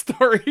epic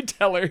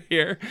storyteller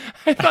here.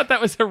 I thought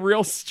that was a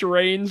real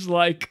strange,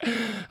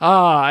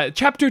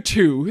 chapter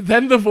 2,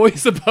 then the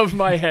voice above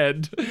my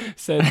head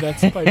said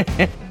that's my...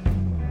 Then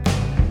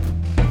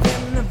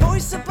the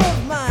voice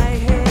above my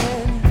head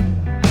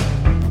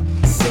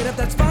said if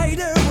that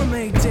spider were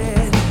made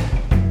dead,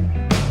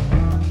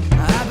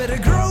 I better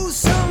grow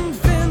some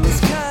fins,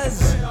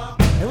 'cause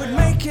it would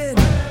make it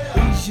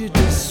easier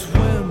to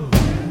swim.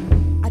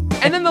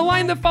 And then the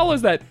line that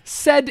follows that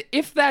said,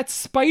 if that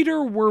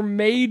spider were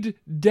made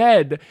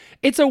dead.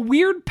 It's a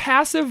weird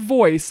passive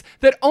voice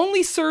that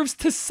only serves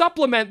to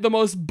supplement the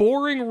most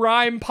boring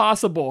rhyme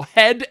possible.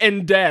 Head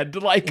and dead.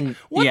 What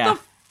the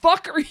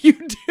fuck are you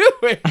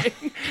doing?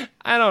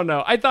 I don't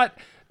know. I thought,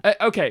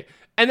 okay.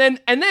 And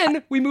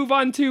then we move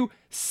on to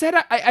said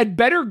I'd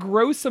better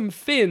grow some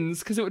fins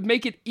because it would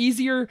make it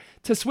easier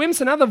to swim.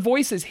 So now the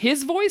voice is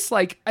his voice.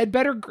 I'd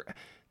better,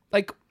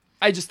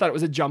 I just thought it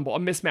was a jumble, a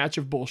mismatch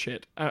of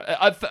bullshit.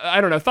 I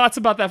don't know. Thoughts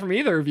about that from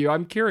either of you?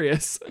 I'm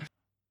curious.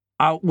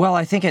 Well,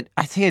 I think it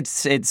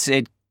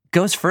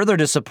goes further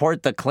to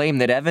support the claim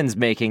that Evan's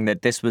making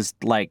that this was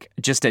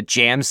just a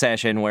jam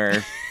session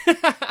where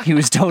he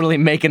was totally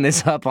making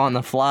this up on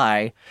the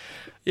fly.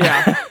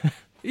 Yeah.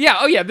 Yeah,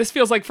 oh yeah, this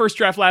feels like first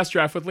draft, last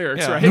draft with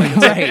lyrics, right?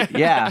 Right,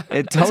 yeah,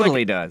 it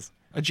totally does.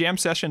 A jam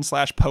session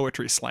 /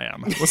 poetry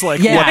slam was what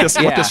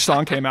this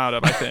song came out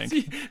of, I think.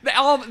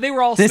 They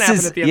were all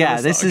snapping at the end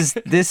of the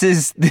song.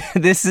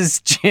 This is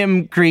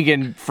Jim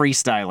Cregan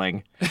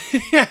freestyling.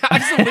 Yeah,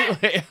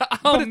 absolutely.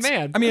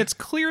 Man. I mean, it's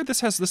clear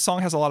this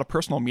song has a lot of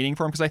personal meaning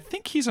for him because I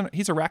think he's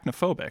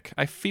arachnophobic.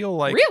 I feel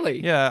like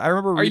really. Yeah, I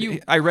remember.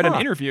 I read an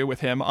interview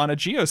with him on a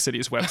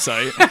GeoCities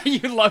website.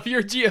 You love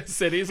your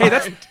GeoCities. Hey,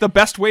 that's the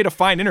best way to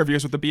find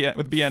interviews with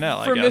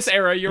BNL. From I guess. this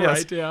era, you're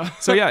right. Yeah.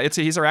 So yeah,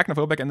 he's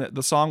arachnophobic, and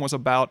the song was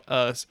about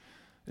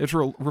it's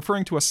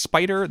referring to a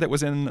spider that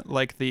was in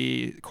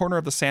the corner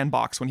of the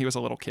sandbox when he was a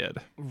little kid.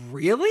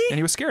 Really? And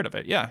he was scared of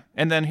it. Yeah,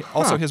 and then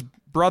also his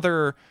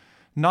brother.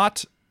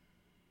 Not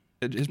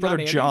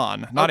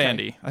John, not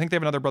Andy. I think they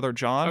have another brother,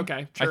 John.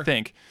 Okay, sure. I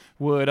think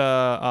would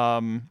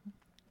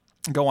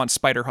go on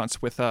spider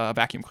hunts with a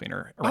vacuum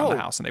cleaner around the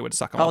house, and they would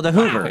suck them. Oh, the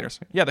Hoover. Cleaners.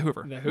 Yeah, the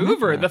Hoover. The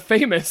Hoover, the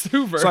famous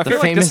Hoover. So the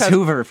famous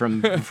Hoover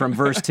from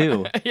verse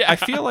 2. Yeah. I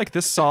feel like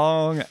this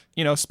song,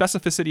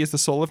 specificity is the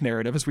soul of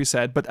narrative, as we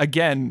said, but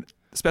again,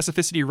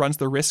 specificity runs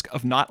the risk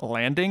of not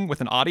landing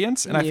with an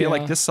audience, and I feel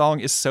like this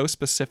song is so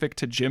specific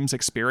to Jim's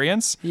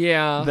experience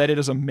that it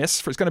is a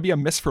miss. It's going to be a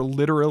miss for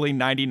literally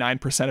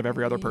 99% of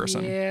every other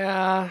person.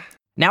 Yeah.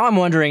 Now I'm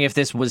wondering if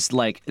this was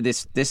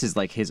this is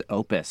his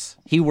opus.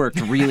 He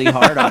worked really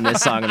hard on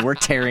this song, and we're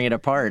tearing it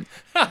apart.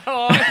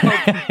 Oh, I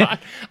hope not.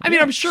 I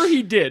mean, I'm sure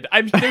he did.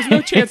 There's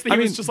no chance that he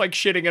was just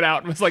shitting it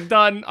out and was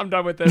done. I'm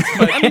done with this.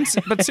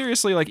 But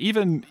seriously,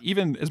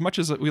 even as much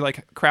as we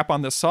crap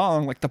on this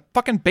song, the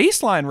fucking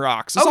bass line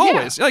rocks as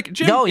always.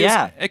 Jim is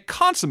a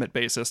consummate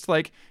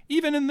bassist.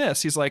 Even in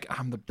this, he's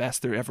I'm the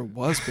best there ever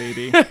was,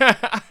 baby.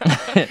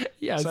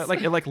 Yes. So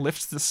it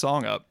lifts the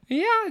song up.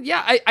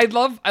 Yeah. I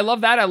love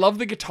that. I love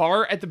the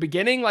guitar at the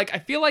beginning. I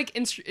feel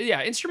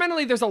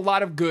instrumentally there's a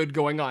lot of good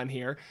going on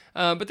here.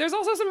 But there's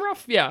also some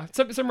rough,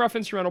 some rough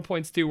instrumental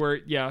points too where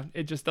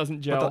it just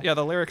doesn't gel.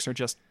 The lyrics are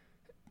just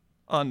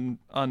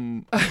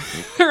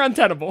they're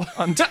untenable.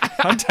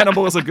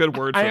 Untenable is a good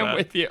word for that. I am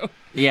with you.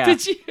 Yeah.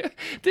 Did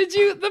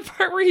you the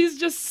part where he's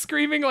just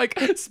screaming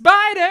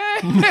spider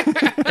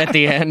at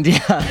the end?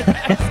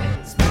 Yeah.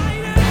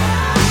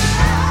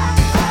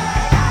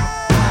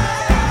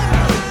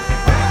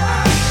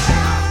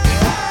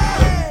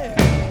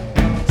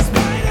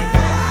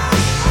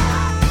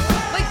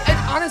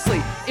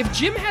 If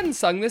Jim hadn't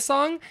sung this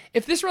song,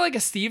 if this were a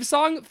Steve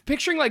song,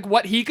 picturing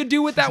what he could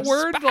do with that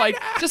word,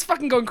 just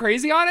fucking going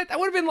crazy on it, that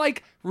would have been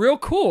real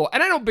cool.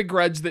 And I don't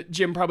begrudge that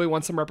Jim probably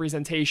wants some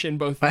representation,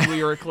 both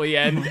lyrically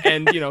and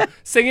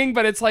singing,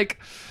 but it's I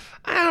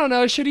don't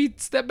know, should he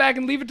step back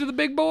and leave it to the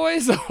big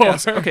boys?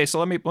 Yes. Okay, so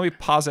let me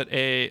posit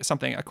a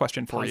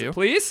question for you.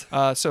 Please.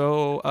 I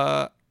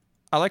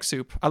like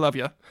Soup. I love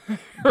you.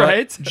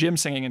 Right. Jim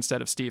singing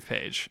instead of Steve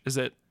Page.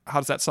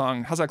 How's that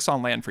song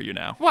land for you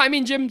now? Well, I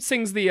mean, Jim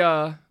sings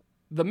the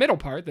middle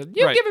part that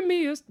you've given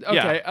me.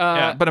 Okay.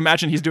 Yeah, but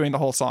imagine he's doing the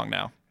whole song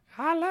now.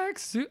 I like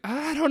Soup.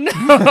 I don't know.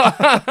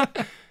 I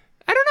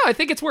don't know. I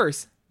think it's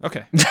worse.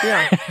 Okay.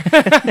 Yeah.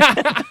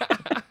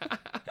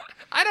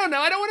 I don't know.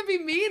 I don't want to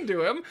be mean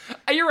to him.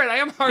 You're right. I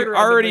am harder.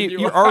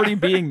 You're already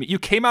being mean. You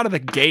came out of the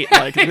gate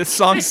like this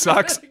song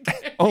sucks.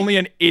 Only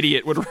an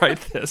idiot would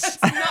write this.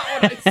 That's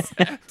not what I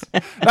said.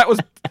 That was.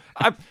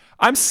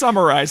 I'm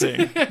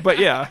summarizing, but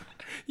yeah.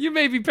 You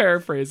may be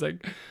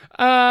paraphrasing.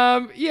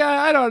 Yeah,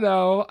 I don't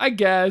know. I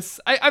guess.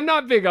 I'm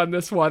not big on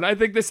this one. I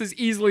think this is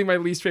easily my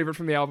least favorite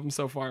from the album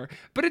so far.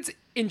 But it's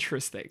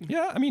interesting.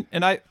 Yeah, I mean,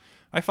 and I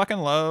fucking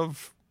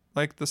love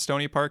like the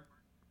Stony Park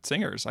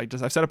singers.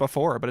 I've said it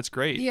before, but it's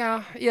great.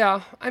 Yeah.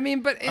 I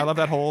mean, but I love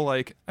that whole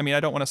like. I mean, I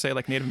don't want to say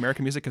like Native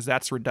American music because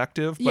that's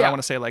reductive, but I want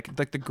to say like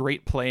the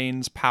Great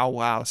Plains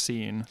powwow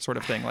scene sort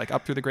of thing, like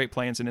up through the Great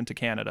Plains and into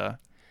Canada.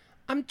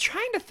 I'm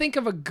trying to think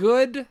of a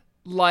good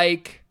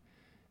like.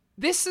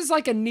 This is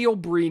like a Neil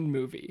Breen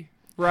movie,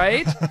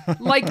 right?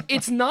 Like,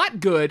 it's not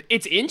good.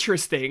 It's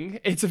interesting.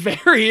 It's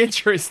very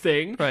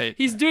interesting. Right.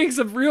 He's doing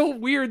some real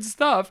weird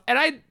stuff, and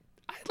I'd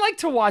like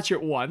to watch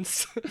it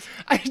once.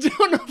 I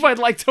don't know if I'd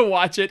like to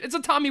watch it. It's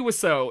a Tommy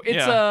Wiseau.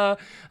 It's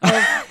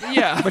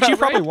yeah. But you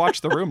probably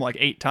watched The Room like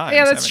 8 times.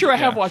 Yeah, that's true. I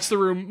have watched The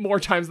Room more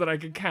times than I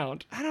could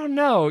count. I don't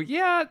know.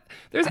 Yeah,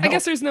 I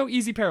guess there's no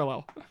easy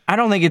parallel. I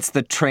don't think it's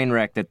the train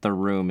wreck that The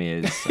Room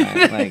is.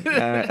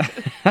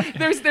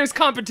 There's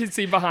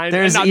competency behind it.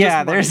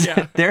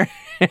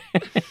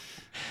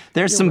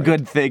 There's some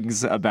good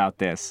things about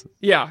this.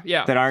 Yeah.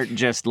 That aren't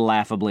just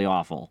laughably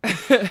awful.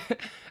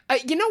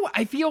 You know what?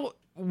 I feel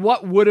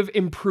what would have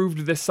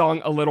improved this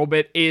song a little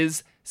bit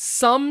is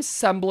some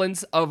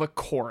semblance of a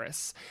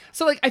chorus.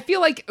 So like I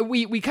feel like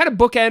we kind of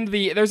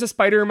bookend there's a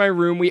spider in my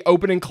room we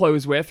open and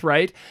close with,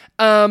 right?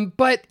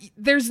 But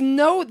there's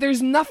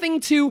nothing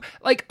to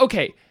like,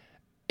 okay,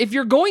 if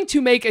you're going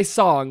to make a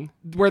song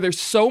where there's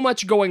so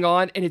much going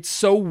on and it's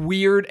so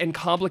weird and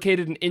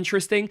complicated and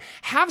interesting,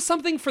 have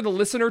something for the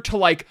listener to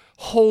like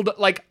hold,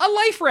 like a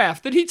life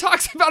raft that he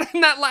talks about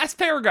in that last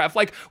paragraph.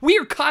 Like, we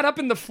are caught up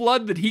in the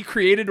flood that he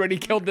created when he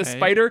killed this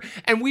spider,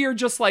 and we are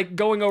just like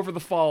going over the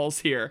falls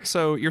here.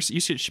 So you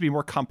should be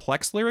more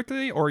complex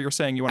lyrically, or you're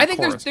saying you want a chorus?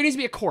 I think there needs to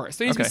be a chorus.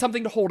 There needs to be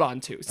something to hold on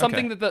to.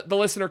 Something that the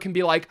listener can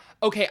be like,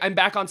 okay, I'm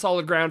back on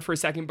solid ground for a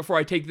second before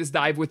I take this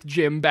dive with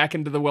Jim back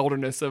into the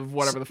wilderness of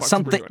whatever the fuck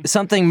we're doing.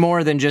 Something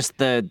more than just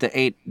the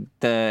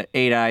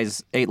eight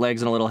eyes, 8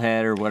 legs, and a little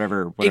head, or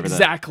whatever.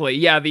 Exactly.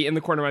 Yeah, in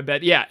the corner of my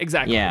bed. Yeah,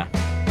 exactly. Yeah.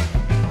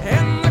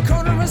 In the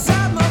corner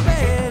beside my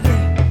bed,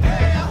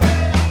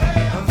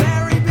 a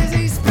very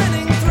busy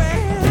spinning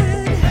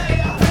thread,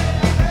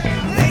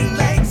 8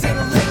 legs and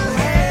a little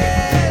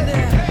head.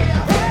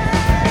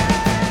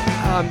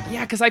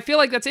 Yeah, because I feel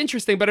like that's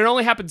interesting, but it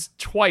only happens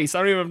twice. I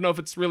don't even know if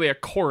it's really a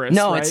chorus.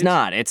 No, right? It's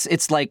not.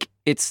 It's like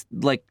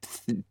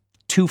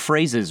 2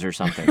 phrases or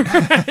something.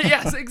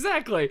 Yes,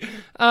 exactly.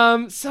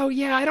 So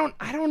yeah, I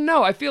don't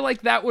know. I feel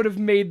like that would have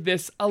made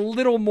this a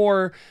little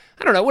more,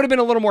 I don't know, would have been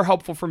a little more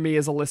helpful for me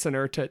as a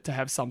listener to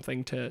have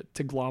something to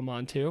glom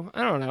onto.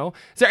 I don't know.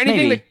 Is there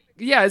anything Maybe.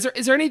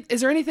 is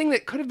there anything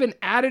that could have been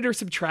added or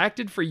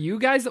subtracted for you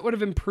guys that would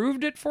have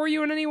improved it for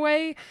you in any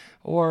way?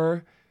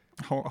 Or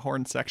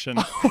horn section.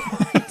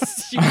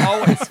 You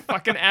always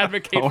fucking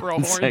advocate for a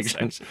horn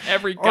section.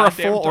 Every or a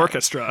goddamn full time.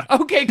 orchestra.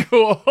 Okay,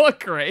 cool.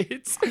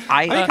 Great.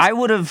 I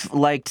would have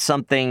liked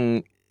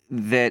something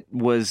that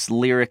was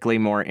lyrically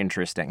more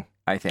interesting,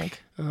 I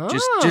think.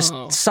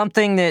 Just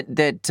something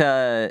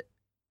that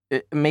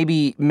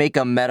maybe make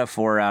a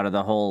metaphor out of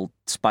the whole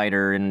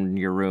spider in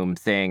your room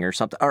thing or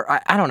something. Or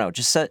I don't know,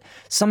 just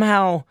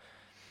somehow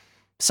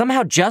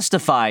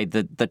justify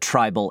the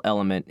tribal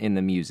element in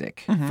the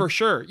music. Mm-hmm. For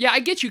sure. Yeah, I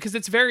get you, because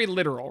it's very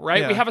literal,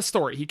 right? Yeah. We have a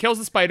story. He kills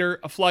the spider,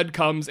 a flood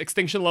comes,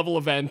 extinction level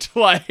event,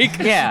 like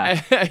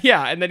Yeah.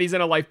 yeah, and then he's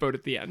in a lifeboat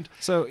at the end.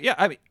 So yeah,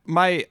 I mean,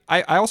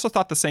 I also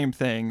thought the same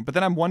thing, but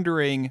then I'm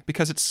wondering,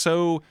 because it's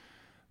so,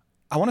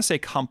 I want to say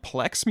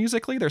complex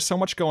musically, there's so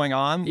much going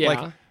on. Yeah.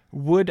 Like,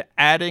 would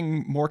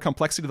adding more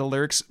complexity to the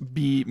lyrics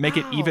make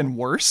it even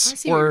worse? I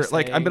see what you're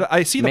like, saying. but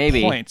I see the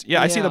Maybe. point.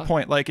 Yeah, I see the Yeah.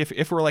 point. Like,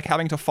 if we're like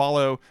having to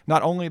follow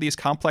not only these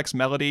complex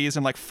melodies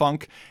and like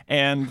funk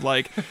and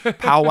like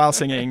powwow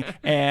singing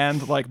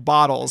and like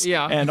bottles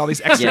Yeah. and all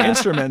these extra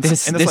instruments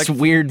This and this like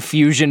weird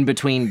fusion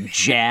between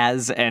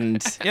jazz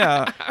and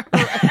yeah.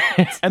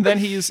 and then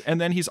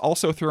he's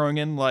also throwing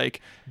in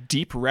like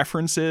deep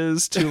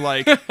references to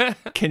like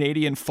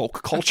Canadian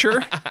folk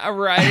culture.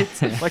 Right.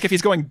 Like if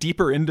he's going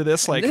deeper into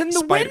this, like And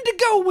the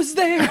Wendigo was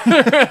there.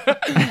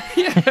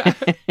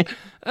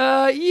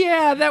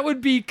 Yeah, that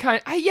would be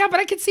kind. Yeah, but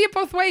I could see it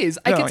both ways.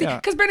 I can see,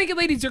 because Bare Naked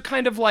Ladies are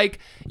kind of like,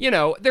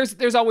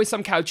 there's always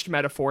some couched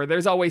metaphor.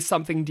 There's always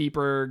something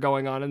deeper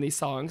going on in these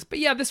songs. But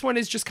yeah, this one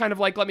is just kind of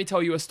like, let me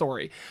tell you a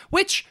story,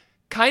 which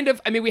kind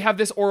of, I mean, we have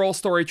this oral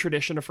story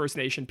tradition of First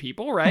Nation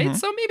people, right? Mm-hmm.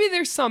 So maybe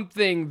there's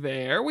something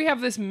there. We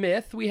have this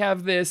myth. We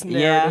have this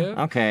narrative.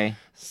 yeah, okay.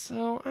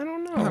 So I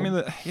don't know. I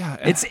mean,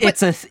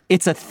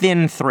 It's a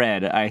thin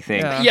thread, I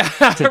think. yeah,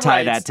 To tie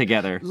right. that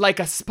together. Like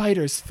a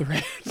spider's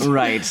thread.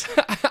 Right.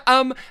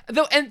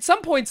 Though, and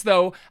some points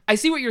though, I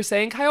see what you're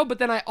saying, Kyle, but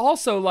then I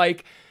also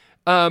like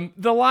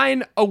the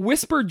line, "A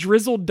whisper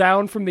drizzled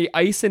down from the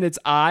ice in its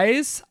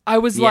eyes." I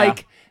was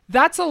like,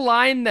 that's a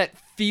line that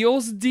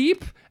feels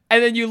deep,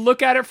 and then you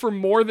look at it for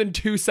more than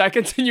 2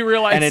 seconds and you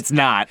realize, and it's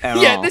not at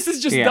all. Yeah, this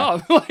is just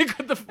dumb. Like,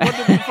 what the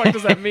fuck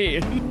does that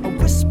mean? A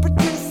whisper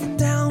trickled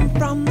down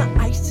from the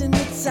ice in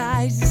its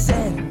eyes. He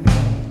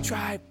said,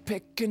 try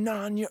picking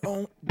on your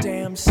own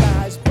damn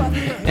size. But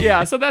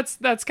yeah, so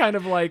that's kind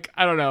of like,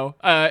 I don't know.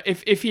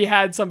 If he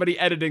had somebody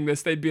editing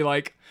this, they'd be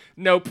like,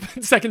 nope,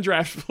 second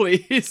draft,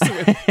 please.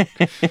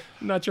 I'm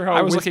not sure how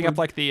I was looking up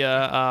like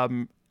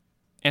the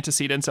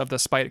antecedents of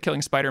the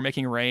killing spider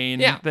making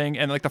rain thing,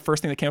 and like the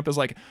first thing that came up is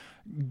like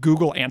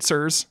Google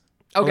Answers.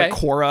 Or like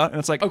Quora, and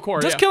it's like, Quora,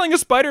 does killing a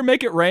spider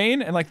make it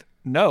rain? And like,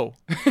 no,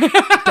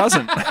 it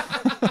doesn't.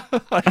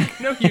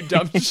 Like, no, you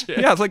dumb shit.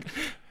 Yeah, it's like,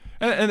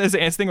 and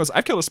his thing was,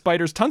 I've killed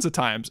spiders tons of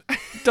times.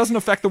 It doesn't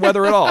affect the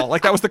weather at all.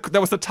 Like that was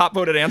the top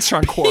voted answer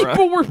on Quora.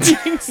 People were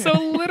being so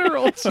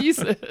literal.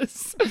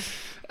 Jesus.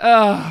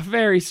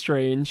 Very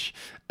strange.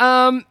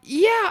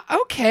 Yeah,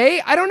 okay.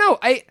 I don't know.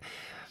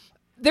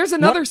 There's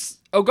another.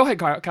 Oh, go ahead,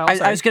 Kyle.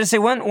 I was going to say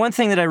one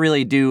thing that I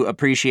really do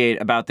appreciate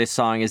about this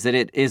song is that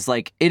it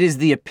is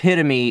the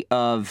epitome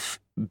of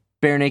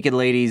Bare Naked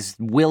Ladies'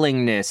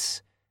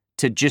 willingness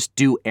to just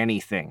do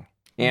anything.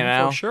 You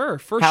know,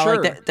 for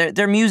sure. Like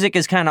their music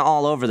is kind of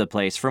all over the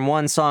place from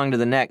one song to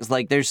the next.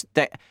 Like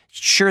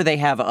sure they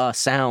have a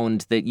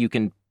sound that you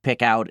can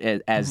pick out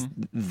as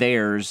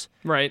theirs,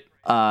 right?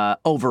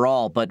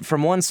 Overall, but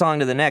from one song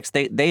to the next,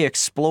 they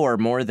explore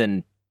more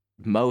than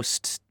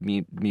most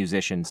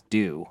musicians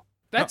do.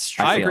 That's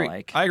true. I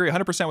agree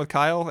 100% with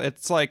Kyle.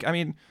 It's like, I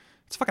mean,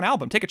 it's a fucking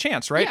album. Take a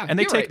chance, right? Yeah, and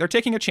they're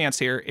taking a chance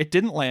here. It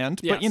didn't land,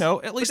 but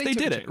at least they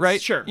did it,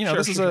 right? Sure.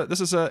 This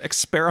is a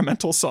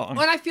experimental song.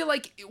 Well, and I feel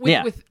like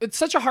with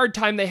such a hard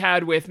time they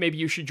had with Maybe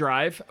You Should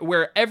Drive,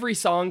 where every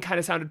song kind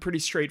of sounded pretty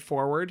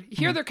straightforward.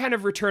 Here they're kind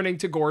of returning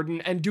to Gordon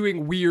and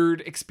doing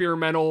weird,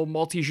 experimental,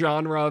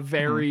 multi-genre,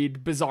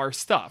 varied, bizarre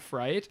stuff,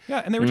 right?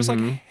 Yeah, and they were just like,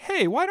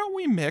 hey, why don't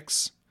we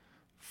mix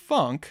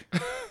funk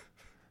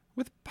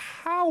with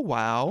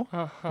powwow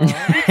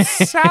with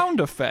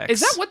sound effects? Is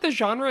that what the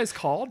genre is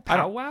called?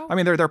 Powwow? I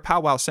mean, they're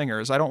powwow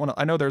singers. I don't want to.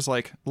 I know there's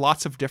like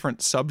lots of different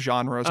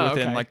subgenres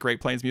within like Great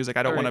Plains music.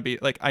 I don't want to be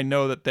like. I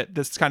know that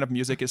this kind of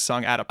music is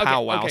sung at a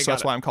powwow, so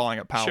that's why I'm calling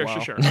it powwow.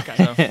 Sure.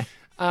 Okay.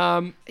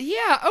 And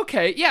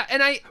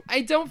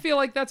I don't feel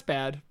like that's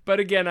bad, but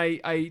again,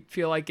 I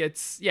feel like it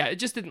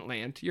just didn't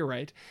land. You're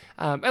right.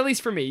 At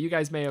least for me. You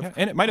guys may have,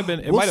 and it might have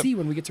been. We'll see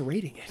when we get to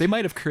rating it. They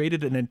might have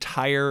created an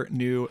entire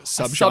new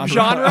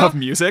subgenre of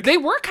music. They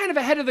were kind of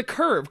ahead of the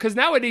curve because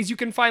nowadays you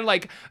can find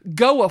like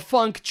Goa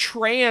funk,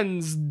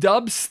 trance,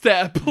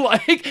 dubstep.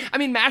 Like, I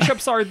mean,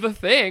 mashups are the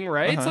thing,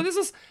 right? So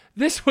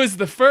this was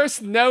the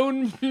first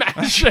known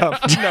mashup.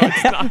 No,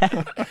 it's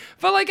not.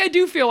 But like, I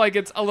do feel like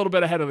it's a little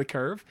bit ahead of the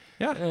curve.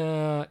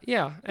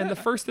 Yeah. And the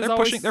first is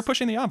they're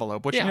pushing the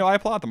envelope, which I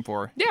applaud them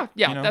for. Yeah.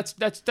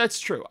 That's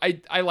true.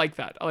 I like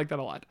that. I like that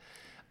a lot.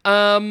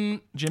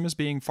 Jim is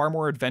being far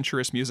more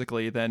adventurous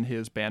musically than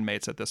his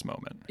bandmates at this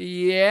moment.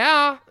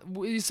 Yeah.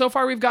 So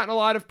far, we've gotten a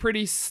lot of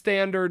pretty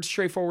standard,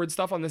 straightforward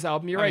stuff on this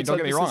album. You're right. Don't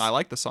get me wrong. I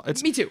like the song.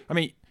 Me too. I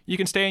mean, you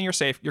can stay in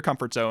your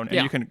comfort zone,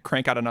 and you can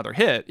crank out another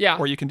hit. Yeah.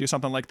 Or you can do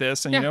something like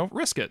this and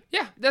risk it.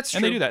 Yeah, that's true.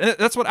 And they do that. And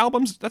that's why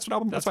albums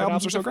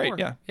are so great.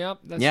 Yeah. Yeah,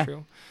 that's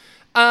true.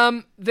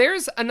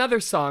 There's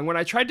another song. When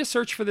I tried to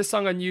search for this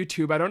song on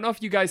YouTube, I don't know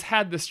if you guys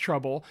had this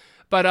trouble,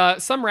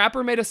 but some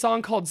rapper made a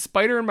song called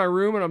 "Spider in My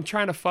Room" and I'm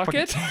trying to fuck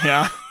it.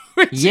 Yeah.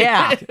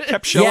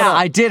 Kept showing up.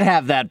 I did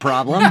have that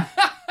problem.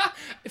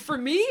 For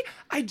me,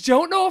 I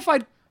don't know if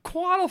I'd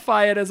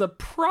qualify it as a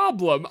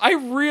problem. I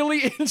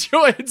really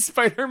enjoyed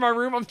 "Spider in My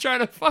Room, I'm Trying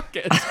to Fuck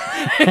It."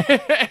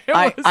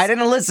 I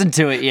didn't listen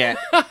to it yet.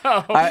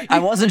 I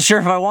wasn't sure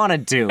if I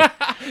wanted to.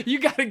 You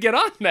got to get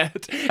on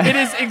that. It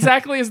is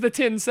exactly as the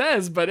tin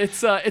says, but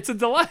it's a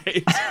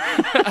delight.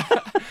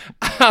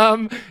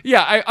 I'm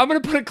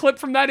going to put a clip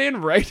from that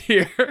in right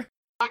here.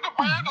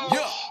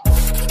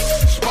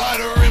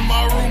 Spider in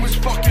my room is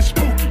fucking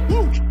spooky.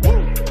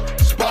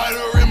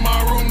 Spider in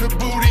my room, the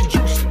booty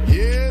juicy.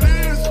 Yeah, it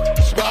is.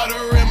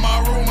 Spider in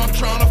my room, I'm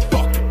trying to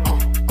fuck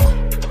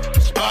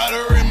it.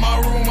 Spider in my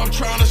room, I'm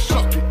trying to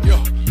suck it.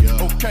 Yeah.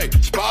 Okay.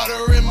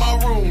 Spider in my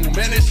room,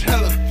 and it's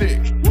hella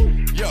thick.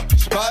 Yeah.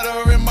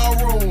 Spider in my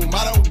room,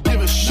 I don't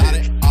give a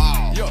shit.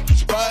 Yeah.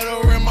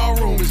 Spider in my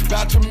room is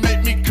about to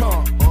make me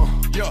come.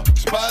 Yeah.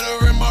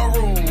 Spider in my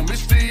room,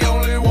 it's the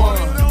only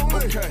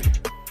one. Okay.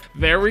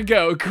 There we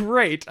go.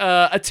 Great.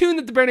 A tune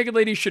that the Bare Naked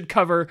Ladies should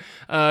cover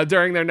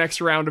during their next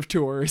round of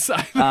tours,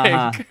 I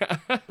think.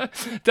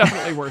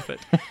 Definitely worth it.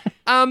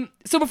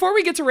 So before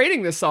we get to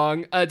rating this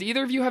song, do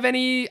either of you have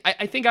any...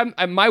 I think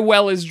my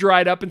well is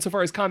dried up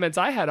insofar as comments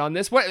I had on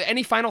this.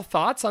 Any final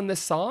thoughts on this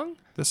song?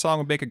 This song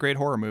would make a great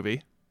horror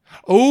movie.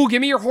 Oh,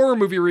 give me your horror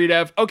movie read,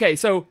 Ev. Okay,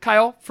 so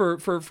Kyle,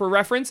 for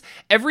reference,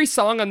 every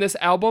song on this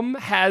album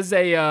has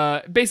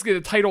a, basically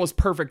the title is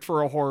perfect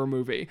for a horror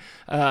movie.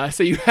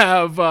 So you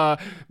have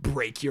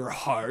Break Your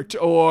Heart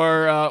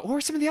or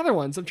some of the other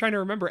ones. I'm trying to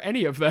remember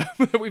any of them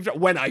that we've done.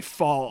 When I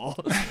Fall.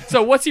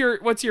 So what's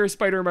your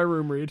Spider in My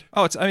Room read?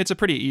 Oh, it's a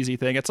pretty easy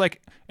thing. It's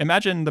like,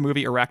 imagine the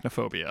movie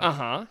Arachnophobia.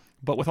 Uh-huh.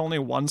 but with only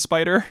one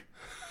spider.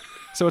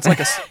 So it's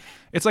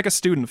like a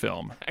student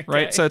film,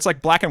 right? Okay. So it's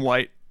like black and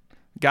white.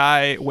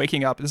 Guy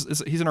waking up.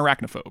 He's an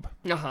arachnophobe.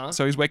 Uh-huh.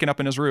 So he's waking up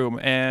in his room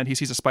and he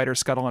sees a spider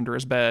scuttle under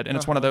his bed, and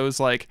it's one of those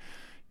like,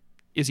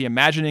 is he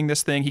imagining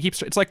this thing?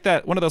 It's like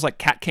that one of those like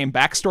cat came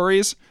back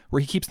stories where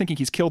he keeps thinking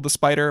he's killed the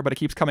spider, but it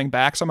keeps coming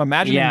back. So I'm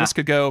imagining this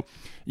could go.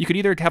 You could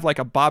either have like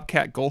a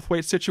Bobcat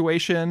Goldthwait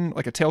situation,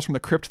 like a Tales from the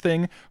Crypt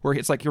thing, where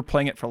it's like you're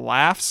playing it for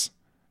laughs,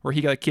 where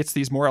he like gets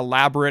these more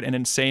elaborate and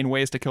insane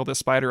ways to kill this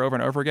spider over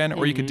and over again,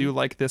 or you could do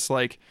like this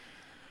like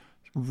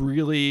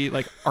really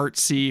like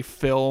artsy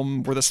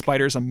film where the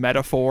spider's a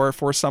metaphor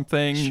for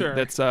something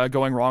that's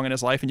going wrong in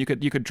his life, and you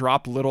could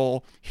drop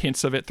little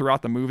hints of it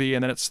throughout the movie,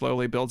 and then it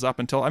slowly builds up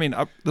until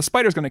the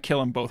spider's going to kill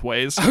him both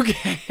ways.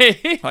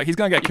 Okay. Like he's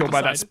going to get killed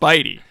by that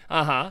Spidey.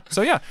 Uh-huh.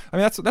 So yeah,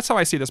 that's how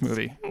I see this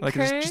movie. Like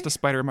it's just a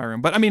spider in my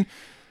room. But I mean,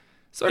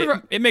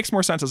 it makes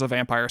more sense as a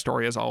vampire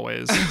story as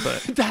always.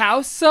 But The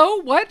house.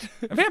 So what?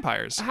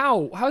 vampires.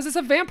 How is this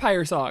a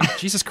vampire song?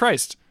 Jesus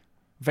Christ.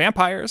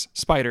 Vampires,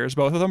 spiders,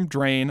 both of them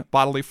drain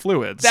bodily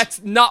fluids.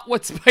 That's not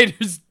what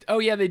spiders. Oh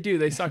yeah, they do.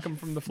 They suck them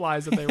from the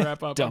flies that they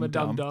wrap up. I'm a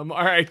Dumb. dumb.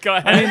 All right, go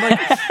ahead.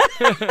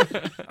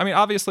 I mean,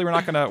 obviously we're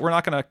not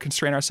gonna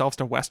constrain ourselves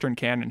to Western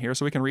canon here,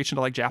 so we can reach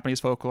into like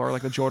Japanese folklore,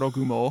 like the Joro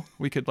Gumo.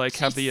 We could like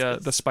have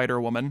the Spider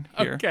Woman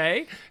here.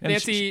 Okay, And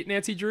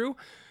Nancy Drew.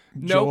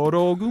 Nope.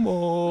 Joro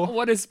Gumo.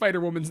 What is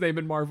Spider-Woman's name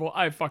in Marvel?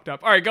 I fucked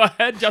up. All right, go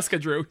ahead. Jessica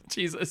Drew.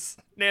 Jesus.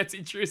 Nancy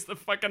Drew's the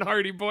fucking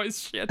Hardy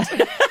Boys shit.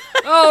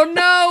 Oh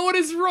no, what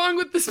is wrong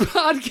with this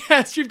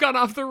podcast? You've gone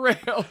off the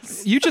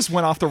rails. You just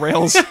went off the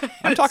rails.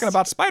 I'm talking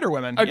about Spider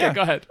Women. Okay, yeah.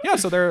 go ahead. Yeah,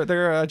 so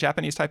they're a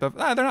Japanese type of.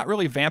 They're not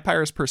really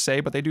vampires per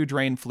se, but they do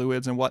drain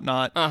fluids and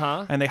whatnot.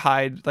 Uh-huh. And they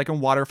hide like in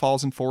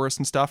waterfalls and forests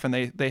and stuff, and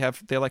they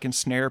like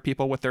ensnare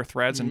people with their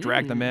threads and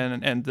drag them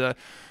in, and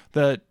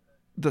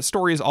the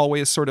stories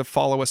always sort of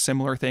follow a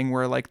similar thing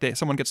where like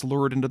someone gets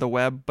lured into the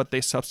web, but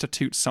they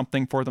substitute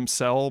something for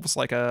themselves,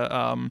 like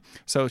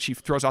so she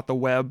throws out the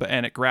web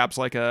and it grabs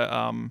like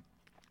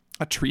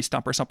a tree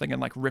stump or something and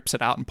like rips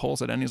it out and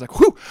pulls it in. He's like,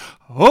 whew,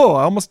 oh,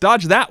 I almost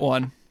dodged that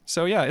one.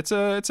 So yeah, it's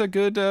a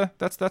good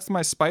that's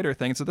my spider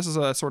thing. So this is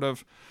a sort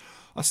of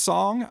a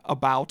song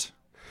about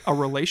a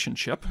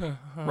relationship,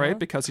 right?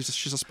 Because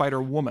she's a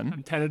spider woman.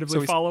 I'm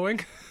tentatively So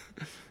following.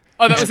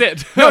 Oh, that was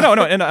it. No.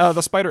 And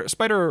the spider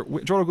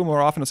Joro Gumo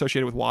are often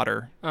associated with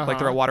water, like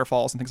they're at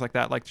waterfalls and things like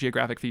that, like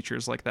geographic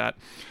features like that.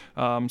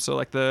 So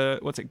like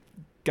Gazu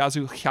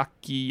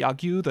Hyaki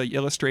Yagyu, the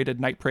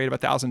illustrated Night Parade of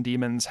 1,000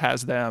 Demons,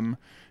 has them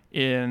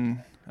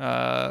in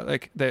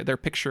like their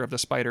picture of the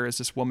spider is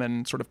this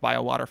woman sort of by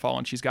a waterfall,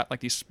 and she's got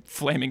like these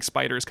flaming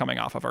spiders coming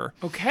off of her.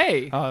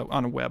 Okay.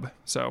 On a web.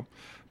 So,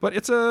 but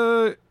it's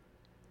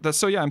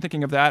so yeah, I'm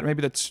thinking of that.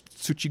 Maybe the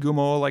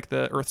Tsuchigumo, like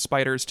the earth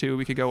spiders too.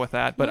 We could go with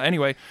that. But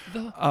anyway,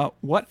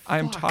 what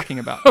I'm talking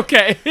about.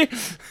 Okay.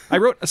 I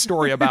wrote a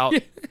story about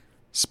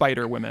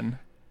spider women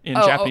in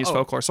Japanese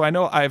folklore. So I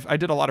know I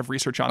did a lot of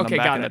research on them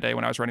back in the day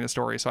when I was writing the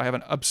story. So I have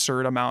an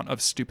absurd amount of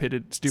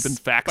stupid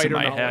facts in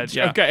my head.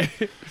 Yeah. Okay.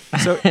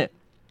 So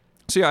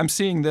yeah, I'm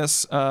seeing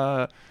this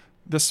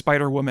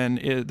spider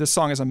woman. This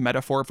song is a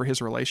metaphor for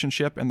his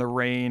relationship, and the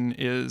rain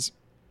is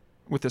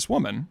with this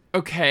woman.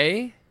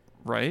 Okay.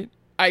 Right.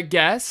 I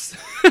guess.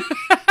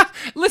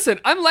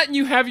 Listen, I'm letting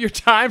you have your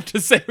time to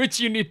say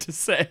what you need to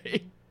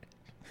say.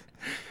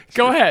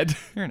 Go ahead.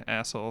 You're an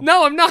asshole.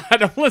 No, I'm not.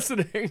 I'm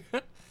listening.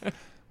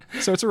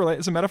 So it's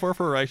a metaphor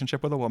for a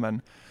relationship with a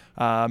woman,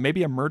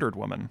 maybe a murdered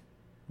woman,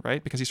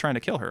 right? Because he's trying to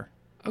kill her.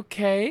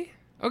 Okay.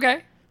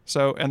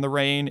 So, and the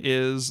rain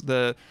is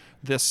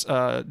this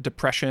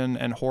depression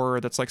and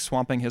horror that's like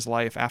swamping his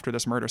life after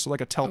this murder. So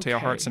like a telltale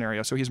heart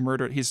scenario. So he's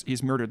murdered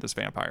this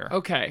vampire.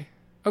 Okay.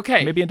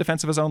 Maybe in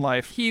defense of his own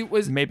life. He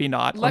was. Maybe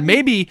not. Or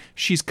maybe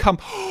she's come.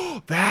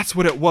 That's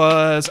what it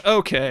was.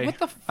 Okay. What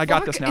the fuck I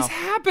got this now. is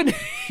happening?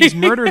 He's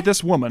murdered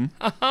this woman.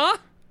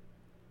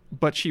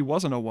 But she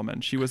wasn't a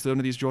woman. She was one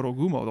of these Joro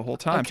Gumo the whole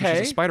time. So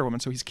she's a spider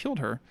woman. So he's killed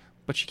her.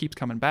 But she keeps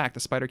coming back.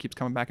 The spider keeps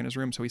coming back in his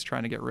room. So he's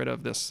trying to get rid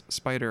of this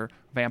spider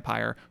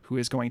vampire who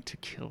is going to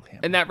kill him.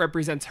 And that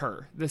represents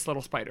her, this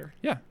little spider.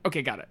 Yeah.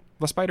 Okay, got it.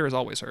 The spider is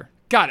always her.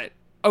 Got it.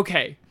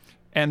 Okay.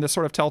 And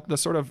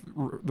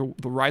the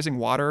rising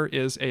water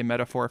is a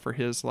metaphor for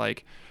his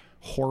like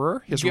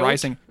horror, his guilt?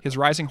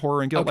 rising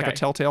horror and guilt, like a Okay.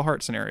 telltale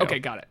heart scenario. Okay,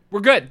 got it. We're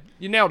good.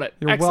 You nailed it.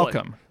 You're Excellent.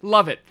 welcome.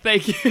 Love it.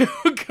 Thank you.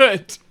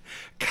 Good.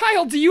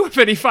 Kyle, do you have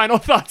any final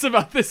thoughts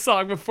about this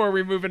song before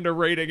we move into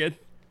rating it?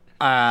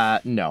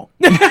 No.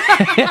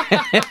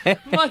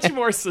 Much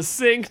more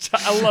succinct.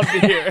 I love to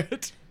hear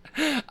it.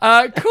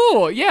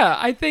 Cool. Yeah,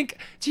 I think,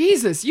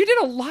 Jesus, you did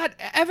a lot.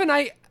 Evan,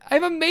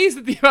 I'm amazed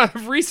at the amount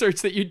of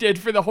research that you did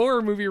for the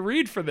horror movie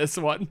read for this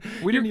one.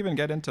 We didn't even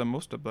get into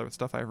most of the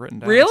stuff I've written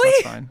down.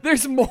 Really? So that's fine.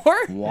 There's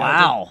more?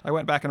 Wow. I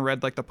went back and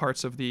read like the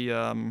parts of the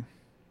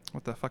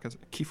what the fuck is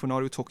it?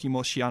 Kifunaru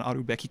Tokimo Shian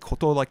Arubeki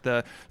Koto, like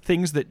the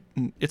things that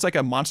it's like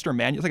a monster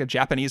manual. It's like a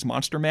Japanese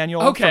monster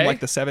manual from like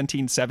the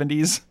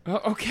 1770s.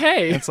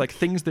 Okay. And it's like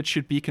things that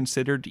should be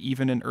considered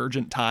even in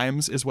urgent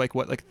times is like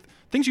what like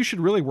things you should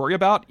really worry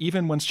about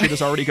even when shit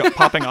is already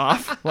popping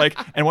off. Like,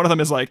 and one of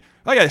them is like,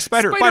 oh yeah,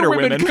 spider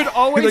women could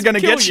always they're gonna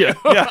kill get you.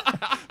 Yeah.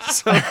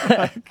 So,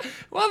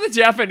 well, the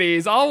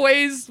Japanese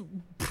always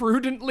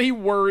prudently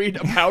worried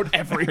about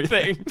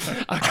everything.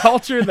 A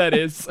culture that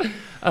is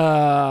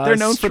they're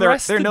known for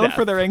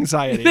their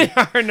anxiety. They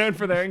are known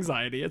for their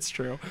anxiety. It's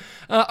true.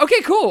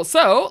 Okay, cool.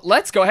 So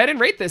let's go ahead and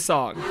rate this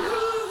song.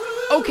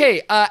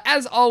 Okay,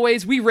 as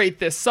always, we rate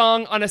this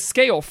song on a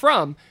scale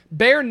from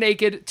bare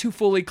naked to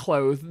fully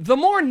clothed. The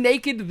more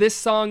naked this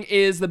song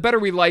is, the better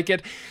we like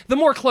it. The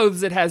more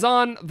clothes it has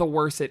on, the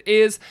worse it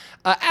is.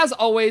 As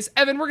always,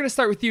 Evan, we're going to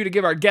start with you to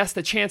give our guest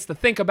a chance to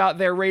think about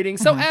their rating.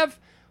 So, Ev,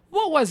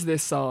 what was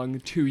this song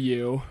to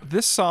you?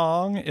 This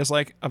song is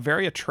like a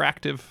very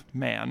attractive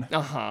man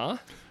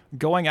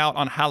going out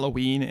on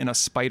Halloween in a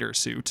spider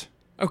suit.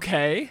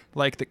 Okay.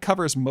 Like, that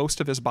covers most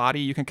of his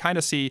body. You can kind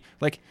of see,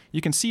 like,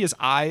 you can see his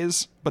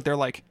eyes, but they're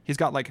like, he's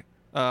got like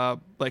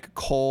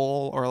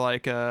coal or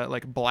like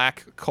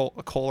black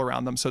coal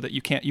around them so that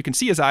you can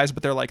see his eyes,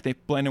 but they're like, they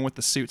blend in with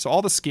the suit. So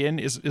all the skin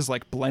is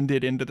like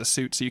blended into the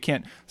suit. So you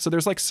can't, so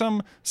there's like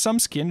some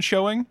skin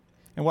showing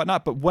and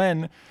whatnot. But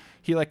when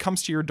he like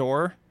comes to your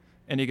door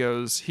and he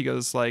goes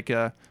like,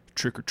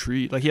 trick or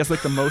treat. Like he has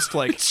like the most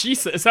like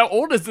Jesus, how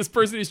old is this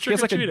person who's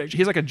trick or treating? He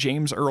has like a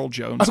James Earl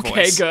Jones voice.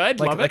 Okay, good.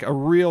 Like, Love it. Like a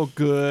real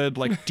good,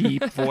 like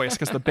deep voice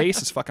because the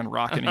bass is fucking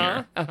rocking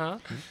here.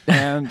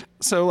 And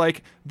so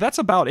like that's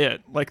about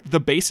it. Like the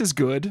bass is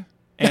good,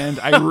 and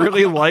I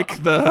really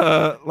like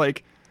the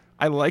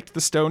I liked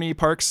the Stony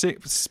Park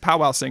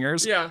powwow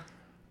singers. Yeah.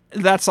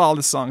 That's all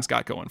this song's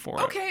got going for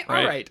it. Okay, all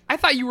right. I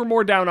thought you were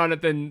more down on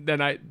it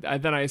than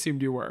I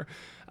assumed you were.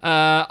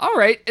 All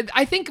right.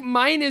 I think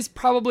mine is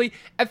probably,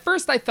 at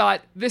first I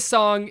thought this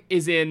song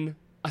is in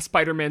a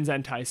Spider-Man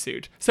Zentai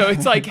suit. So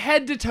it's like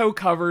head to toe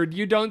covered.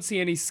 You don't see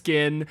any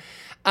skin.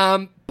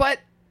 But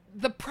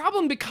the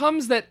problem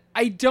becomes that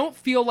I don't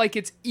feel like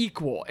it's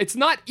equal. It's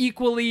not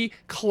equally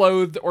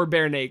clothed or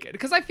bare naked,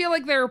 because I feel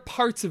like there are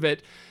parts of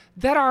it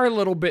that are a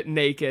little bit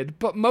naked,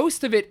 but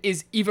most of it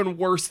is even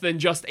worse than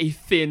just a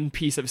thin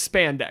piece of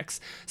spandex.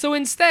 So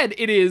instead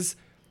it is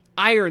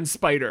Iron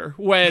Spider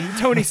when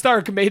Tony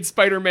Stark made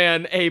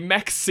Spider-Man a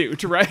mech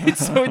suit, right?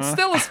 So it's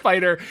still a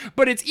spider,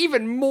 but it's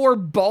even more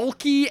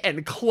bulky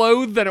and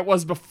clothed than it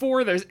was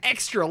before. There's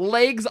extra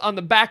legs on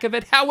the back of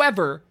it.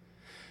 However,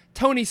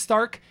 Tony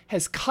Stark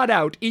has cut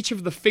out each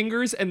of the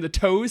fingers and the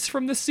toes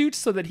from the suit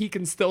so that he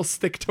can still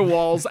stick to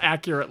walls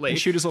accurately. And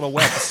shoot his little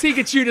webs. So he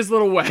could shoot his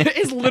little webs.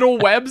 His little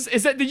webs?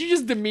 Did you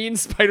just demean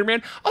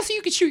Spider-Man? Also,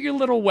 you could shoot your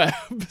little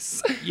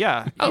webs.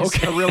 Yeah.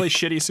 He's a really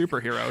shitty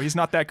superhero. He's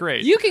not that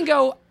great. You can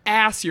go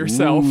ass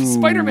yourself. Ooh.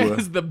 Spider-Man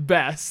is the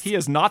best. He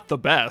is not the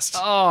best.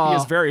 Oh. He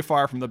is very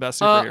far from the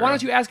best superhero. Why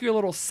don't you ask your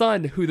little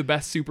son who the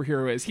best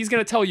superhero is? He's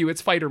going to tell you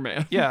it's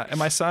Spider-Man. Yeah, and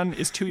my son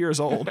is 2 years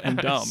old and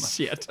dumb.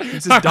 Shit.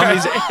 He's as dumb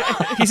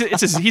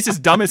he's as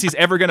dumb as he's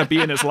ever going to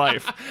be in his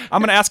life.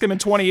 I'm going to ask him in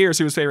 20 years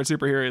who his favorite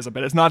superhero is,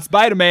 but it's not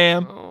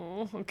Spider-Man.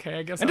 Oh, okay.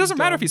 I guess it doesn't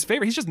matter if he's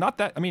favorite. He's just not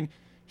that. I mean,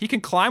 he can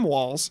climb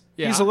walls.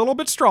 Yeah. He's a little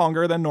bit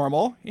stronger than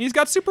normal. He's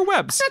got super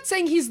webs. I'm not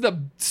saying he's the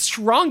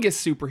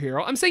strongest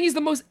superhero. I'm saying he's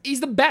the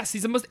best.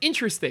 He's the most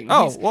interesting.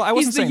 I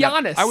wasn't saying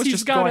Giannis. That. I was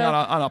just going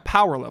on a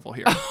power level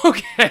here.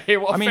 Okay,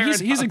 well, I mean,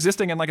 he's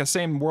existing in like a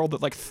same world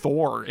that like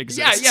Thor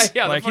exists.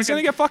 Yeah. Like he's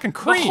gonna get fucking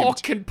creamed. The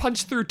Hulk can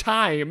punch through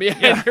time.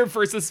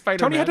 Versus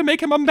Spider-Man. Tony had to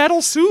make him a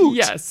metal suit.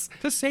 Yes,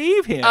 to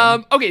save him.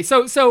 Okay,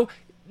 so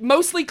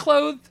mostly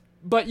clothed,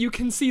 but you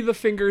can see the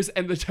fingers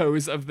and the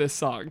toes of this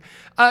song.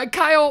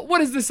 Kyle,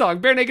 what is this song?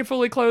 Bare naked,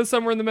 fully clothed,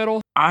 somewhere in the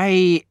middle?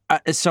 I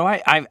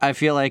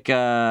feel like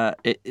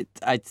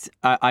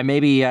I may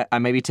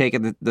be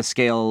taking the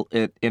scale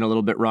in a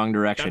little bit wrong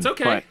direction.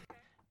 That's okay.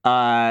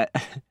 But,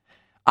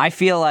 I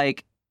feel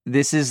like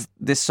this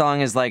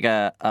song is like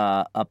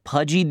a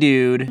pudgy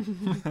dude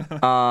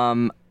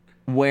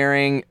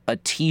wearing a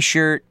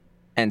t-shirt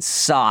and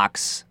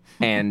socks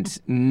and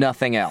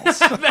nothing else.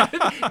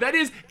 that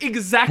is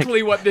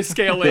exactly what this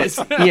scale is.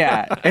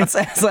 Yeah, it's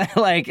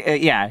like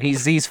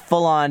he's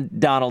full on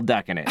Donald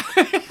Duck in it.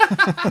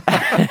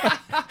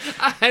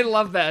 I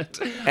love that.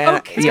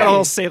 Okay. He's got a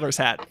little sailor's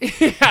hat.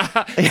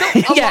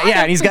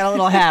 And he's got a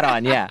little hat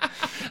on. Yeah,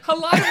 a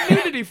lot of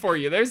nudity for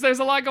you. There's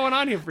a lot going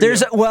on here for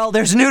you.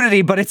 There's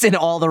nudity, but it's in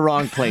all the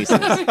wrong places.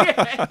 Okay.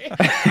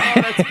 Oh,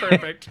 that's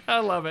perfect. I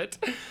love it.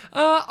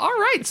 All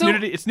right,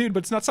 it's nude,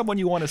 but it's not someone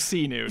you want to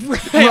see nude.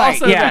 Right?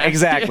 Yeah,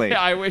 exactly. Yeah,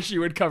 I wish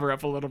you would cover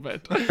up a little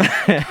bit.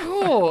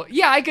 Cool.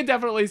 Yeah, I could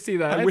definitely see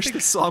that. I wish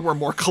this song were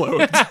more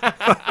clothed.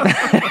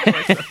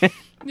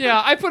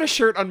 Yeah, I put a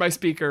shirt on my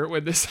speaker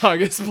when this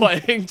song is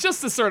playing, just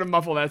to sort of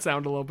muffle that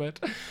sound a little bit.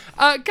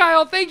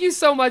 Kyle, thank you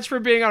so much for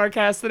being on our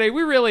cast today.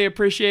 We really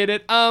appreciate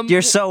it.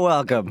 You're so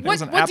welcome. What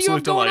do you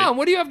have going on?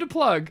 What do you have to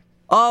plug?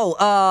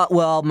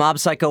 Well, Mob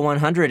Psycho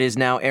 100 is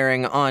now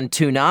airing on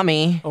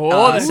Toonami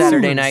that's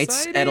Saturday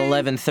nights exciting. at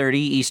 11:30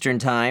 Eastern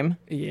Time.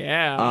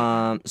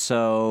 Yeah.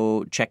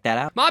 So check that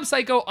out. Mob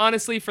Psycho,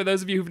 honestly, for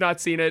those of you who've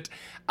not seen it,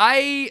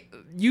 I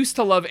used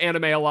to love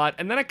anime a lot,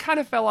 and then I kind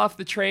of fell off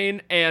the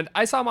train, and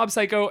I saw Mob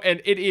Psycho,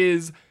 and it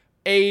is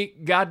a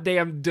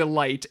goddamn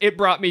delight. It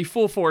brought me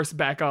full force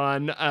back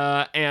on,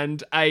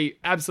 and I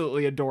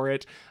absolutely adore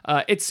it.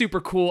 It's super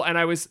cool, and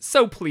I was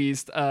so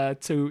pleased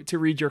to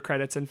read your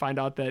credits and find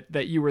out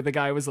that you were the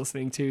guy I was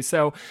listening to.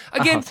 So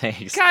again,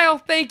 thanks. Kyle,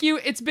 thank you.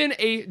 It's been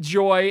a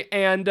joy,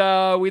 and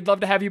we'd love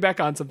to have you back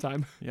on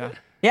sometime. Yeah.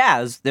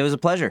 Yeah, it was a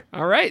pleasure.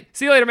 All right.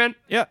 See you later, man.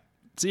 Yeah.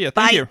 See ya.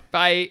 Thank Bye. you.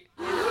 Bye.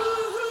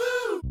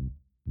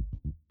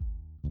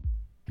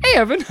 Hey,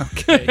 Evan.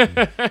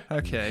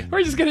 Okay.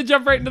 We're just gonna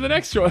jump right into the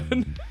next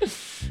one.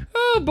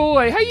 Oh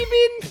boy, how you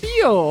been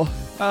feel?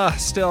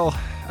 Still.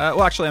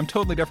 Well, actually, I'm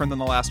totally different than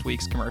the last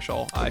week's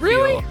commercial. I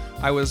Really?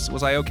 feel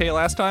was I okay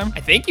last time?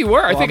 I think you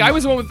were. I think I'm- I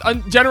was the one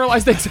with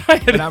generalized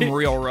anxiety. And I'm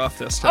real rough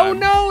this Oh time.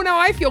 no,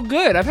 I feel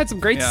good. I've had some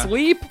great Yeah.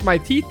 sleep. My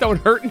teeth don't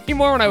hurt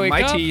anymore when I wake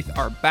My up. teeth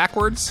are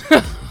backwards.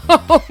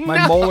 Oh, My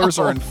no. molars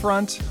are in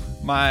front.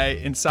 My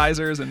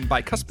incisors and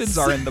bicuspids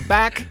are in the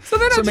back. So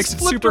they're not it makes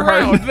just it flipped super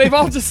around. hard. They've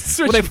all just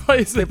switched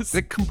places.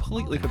 They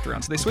completely flipped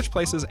around. So they switch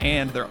places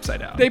and they're upside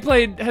down. They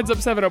played Heads Up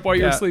 7 Up while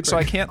you were Yeah, sleeping. so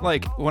I can't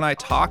when I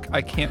talk,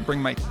 I can't bring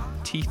my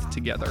teeth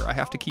together. I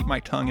have to keep my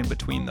tongue in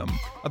between them.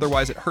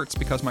 Otherwise it hurts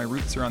because my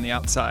roots are on the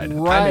outside. I'm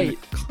in Right.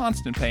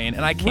 constant pain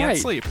and I can't Right.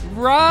 sleep.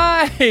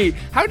 Right.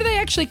 How do they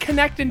actually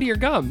connect into your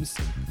gums?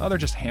 Oh, they're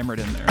just hammered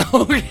in there.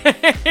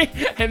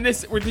 Okay. And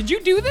did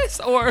you do this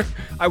or?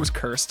 I was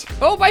cursed.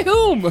 Oh, by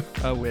whom?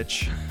 A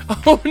witch.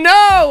 Oh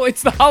no!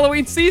 It's the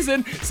Halloween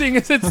season, seeing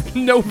as it's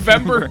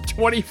November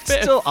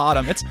 25th Still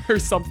autumn. It's or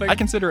something. I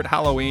consider it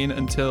Halloween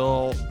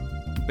until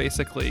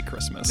basically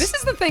Christmas. This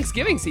is the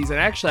Thanksgiving season,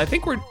 actually. I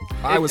think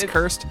I was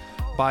cursed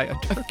by a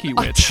turkey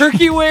A witch.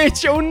 turkey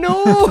witch! Oh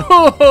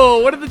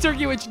no! What did the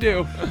turkey witch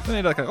do? And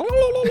they'd like,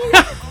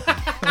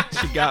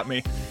 she got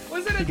me.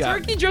 Was it a got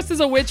turkey dressed as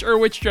a witch or a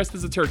witch dressed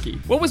as a turkey?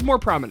 What was more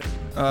prominent?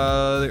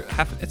 I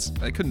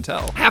couldn't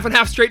tell. Half and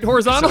half, straight and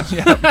horizontal?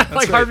 Yeah, that's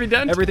like right. Harvey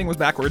Dent? Everything was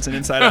backwards and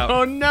inside out.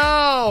 Oh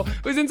no!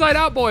 It was Inside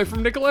Out Boy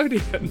from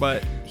Nickelodeon.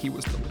 But he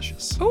was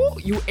delicious. Oh,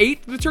 you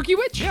ate the turkey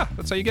witch? Yeah,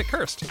 that's how you get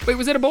cursed. Wait,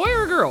 was it a boy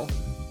or a girl?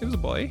 It was a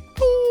boy.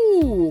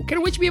 Ooh, can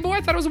a witch be a boy?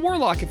 I thought it was a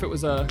warlock if it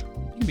was a...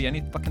 You can be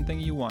any fucking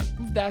thing you want.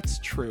 That's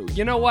true.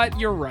 You know what?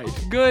 You're right.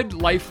 Good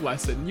life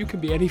lesson. You can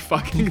be any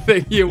fucking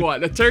thing you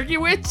want. A turkey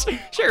witch?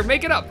 Sure,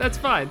 make it up. That's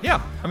fine.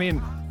 Yeah, I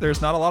mean,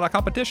 there's not a lot of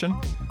competition.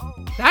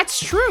 That's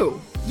true.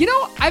 You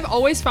know, I've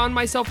always found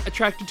myself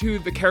attracted to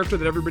the character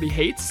that everybody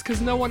hates because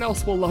no one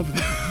else will love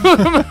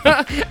them.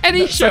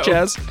 Any show. Such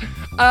as?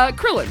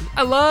 Krillin.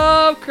 I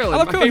love Krillin. I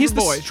love my Krillin. He's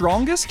favorite boy. the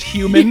strongest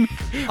human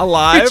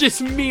alive.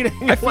 Just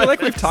meaning. I feel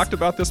like we've talked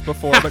about this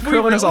before, but Have we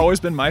Krillin has really? always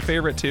been my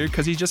favorite too,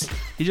 because he just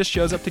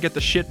shows up to get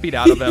the shit beat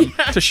out of him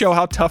to show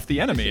how tough the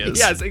enemy is.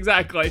 Yes,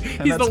 exactly. He's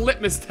the that's-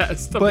 litmus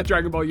test of the But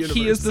Dragon Ball universe.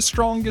 he is the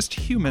strongest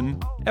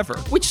human ever.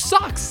 Which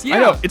sucks. Yeah. I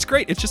know, it's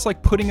great. It's just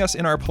like putting us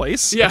in our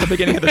place Yeah. at the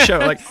beginning of the show.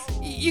 Like,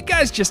 you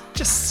guys just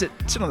sit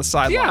on the Yeah,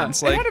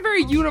 sidelines. it Like, had a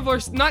very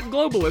not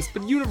globalist,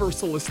 but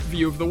universalist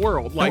view of the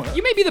world. Like, No.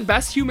 you may be the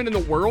best human in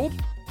the world,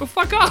 but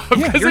fuck off,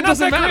 yeah, because you're it not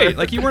doesn't that matter. great.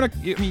 Like, you weren't.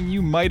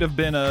 You might have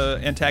been a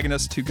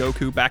antagonist to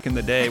Goku back in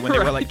the day when they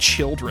were like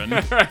children.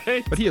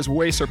 Right? But he has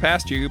way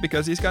surpassed you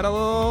because he's got a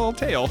little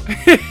tail.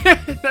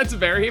 That's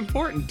very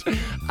important. Yeah,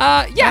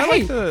 I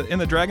hey. like in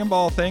the Dragon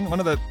Ball thing. One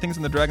of the things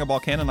in the Dragon Ball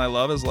canon I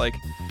love is like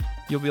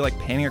you'll be like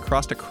panning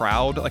across a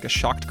crowd, like a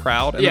shocked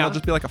crowd, and Yeah. there'll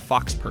just be like a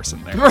fox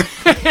person there,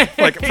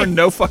 like for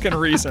no fucking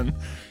reason.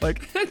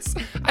 Like,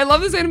 I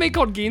love this anime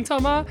called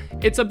Gintama.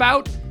 It's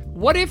about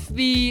what if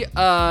the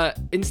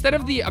instead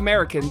of the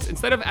Americans,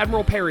 instead of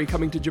Admiral Perry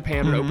coming to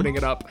Japan and opening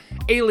it up,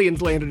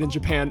 aliens landed in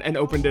Japan and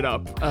opened it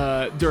up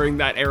during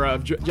that era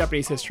of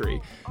Japanese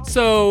history.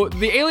 So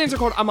the aliens are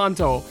called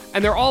Amanto,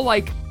 and they're all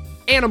like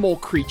animal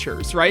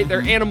creatures, right?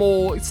 They're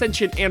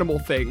sentient animal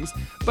things.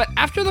 But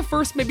after the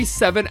first maybe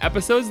 7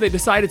 episodes, they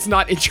decide it's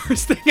not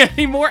interesting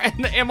anymore,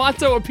 and the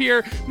Amanto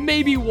appear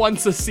maybe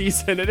once a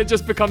season, and it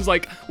just becomes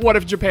like, what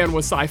if Japan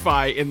was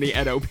sci-fi in the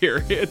Edo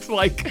period?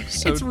 Like,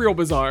 it's real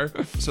bizarre.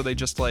 so they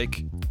just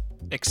like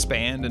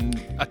expand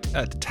and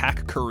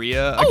attack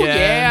Korea Oh, again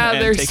yeah, and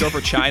there's- take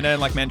over China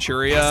and like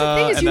Manchuria. That's the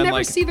thing is and you then never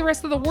like, see the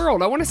rest of the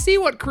world. I want to see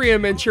what Korea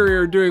and Manchuria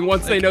are doing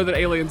once they know that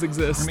aliens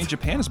exist. I mean,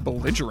 Japan is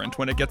belligerent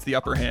when it gets the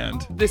upper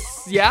hand.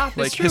 that's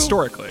Like true.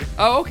 historically,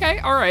 Oh, okay,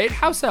 all right.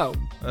 How so?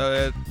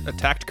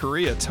 attacked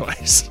Korea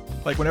twice.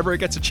 Like whenever it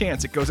gets a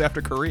chance, it goes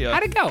after Korea.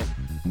 How'd it go?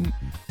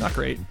 Not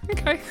great.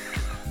 Okay,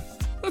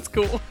 that's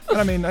cool. But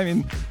I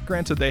mean,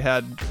 granted, they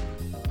had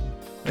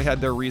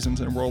their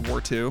reasons in World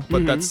War II,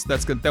 but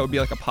that's good. That would be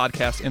like a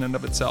podcast in and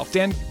of itself.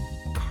 Dan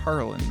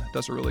Carlin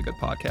does a really good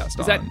podcast.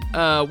 Is that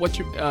what's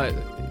your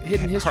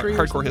hidden history? or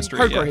Hardcore something? history.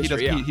 Hardcore Yeah,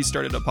 history. he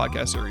started a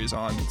podcast series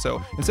on.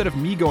 So instead of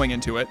me going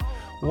into it,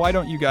 why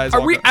don't you guys? Are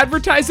all we go-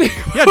 advertising?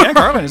 Yeah, Dan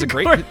Carlin is a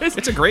great. Hardcore history?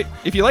 It's a great.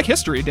 If you like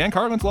history, Dan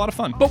Carlin's a lot of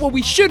fun. But what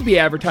we should be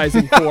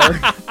advertising for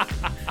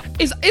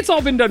is It's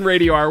All Been Done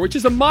Radio Hour, which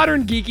is a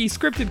modern, geeky,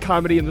 scripted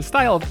comedy in the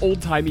style of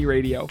old-timey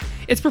radio.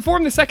 It's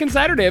performed the second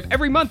Saturday of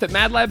every month at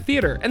Mad Lab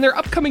Theater, and their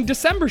upcoming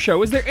December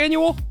show is their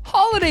annual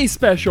holiday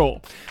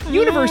special.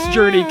 Universe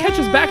Journey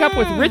catches back up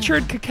with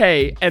Richard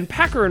Kakay, and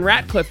Packer and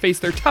Ratcliffe face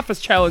their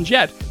toughest challenge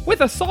yet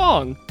with a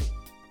song.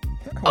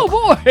 Oh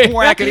boy!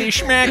 Whackety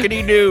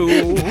schmackety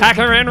doo.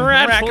 Packer and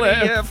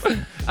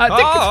Ratcliffe.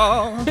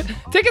 Oh.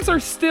 Tickets are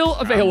still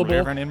available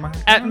living in my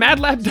at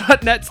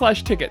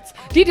madlab.net/tickets.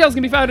 Details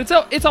can be found at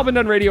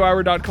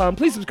itsallbeendoneradiohour.com.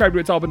 Please subscribe to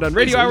It's All Been Done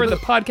Radio Hour, the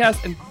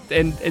podcast,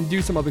 and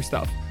do some other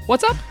stuff.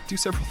 What's up? Do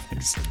several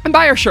things. And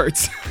buy our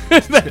shirts.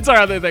 That's our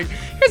other thing.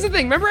 Here's the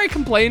thing. Remember I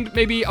complained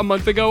maybe a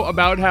month ago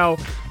about how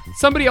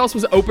somebody else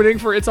was opening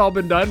for It's All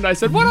Been Done, and I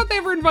said, why don't they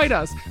ever invite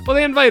us? Well,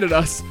 they invited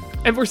us,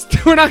 and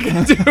we're not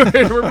going to do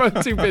it. We're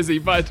both too busy,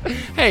 but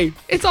hey,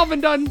 It's All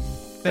Been Done.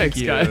 Thanks,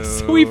 you.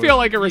 guys. We feel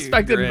like a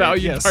respected and great.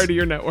 valued Yes. part of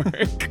your network.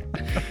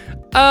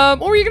 What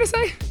were you going to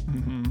say?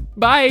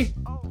 Bye.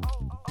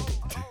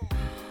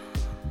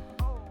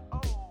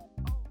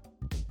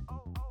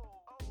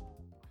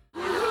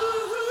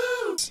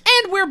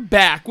 And we're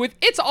back with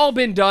It's All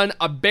Been Done,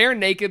 a Bare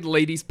Naked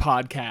Ladies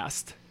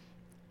podcast.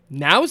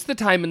 Now's the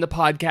time in the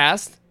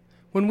podcast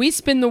when we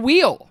spin the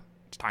wheel.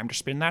 It's time to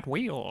spin that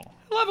wheel.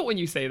 I love it when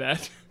you say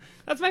that.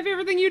 That's my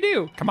favorite thing you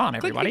do. Come on,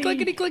 everybody.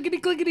 Clickety, clickety,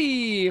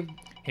 clickety, clickety.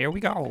 Here we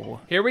go.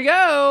 Here we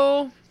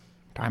go.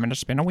 Time to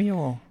spin a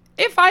wheel.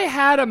 If I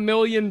had $1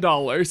 million.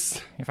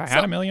 If I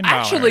had $1 million.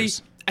 Actually,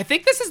 I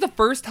think this is the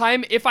first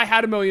time if I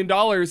had $1 million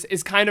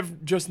is kind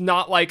of just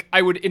not like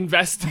I would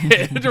invest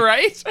it,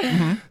 right?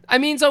 Mm-hmm. I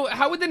mean, so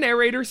how would the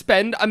narrator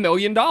spend $1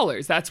 million?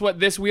 That's what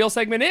this wheel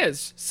segment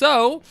is.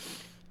 So,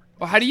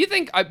 well, how do you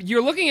think?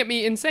 You're looking at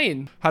me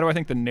insane. How do I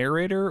think the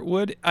narrator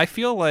would? I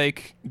feel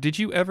like, did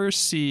you ever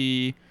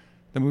see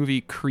the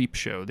movie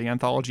Creepshow, the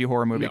anthology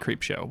horror movie No.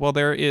 Creepshow? Well,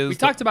 there is We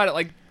talked about it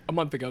like a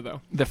month ago,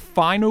 though. the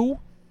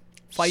final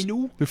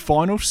scene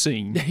Final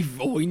scene.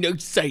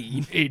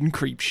 in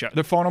Creepshow.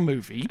 The final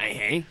movie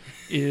Uh-huh.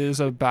 is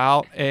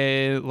about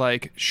a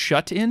like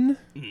shut-in,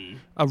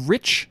 a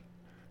rich,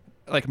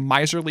 like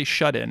miserly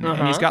shut-in,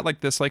 and he's got like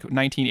this like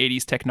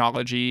 1980s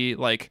technology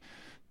like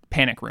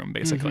panic room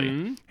basically,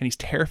 and he's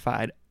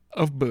terrified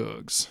of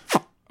bugs.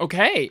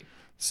 Okay.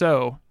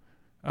 So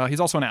he's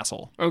also an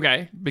asshole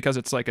Okay. because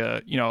it's like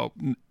a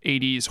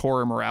 80s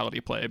horror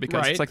morality play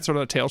because Right. it's like sort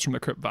of a Tales from the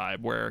Crypt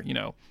vibe where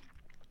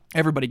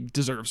everybody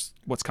deserves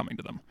what's coming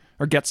to them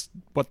or gets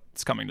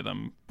what's coming to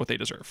them what they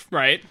deserve.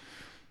 Right.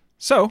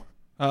 So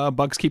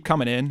bugs keep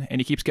coming in, and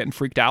he keeps getting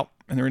freaked out,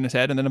 and they're in his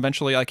head, and then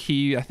eventually, like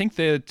I think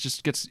that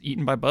just gets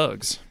eaten by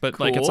bugs. But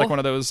like it's Cool. like one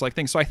of those like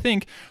things. So I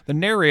think the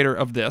narrator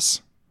of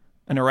this,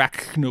 an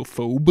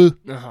arachnophobe,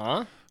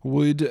 Uh-huh.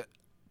 would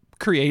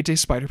create a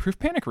spider-proof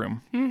panic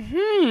room,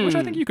 which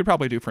I think you could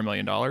probably do for $1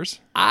 million. Or it's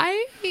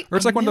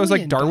like one of those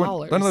like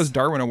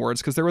Darwin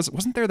Awards, because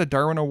wasn't there the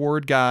Darwin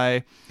Award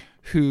guy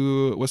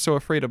who was so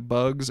afraid of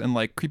bugs and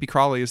like creepy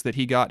crawlies that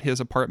he got his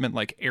apartment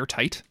like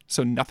airtight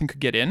so nothing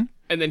could get in.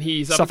 And then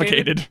he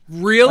Suffocated.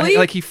 Really?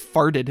 Like he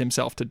farted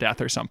himself to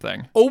death or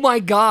something. Oh my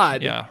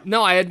God. Yeah.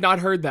 No, I had not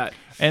heard that.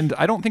 And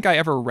I don't think I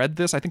ever read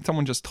this. I think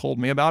someone just told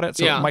me about it,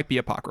 so Yeah. it might be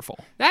apocryphal.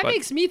 That But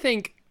makes me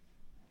think,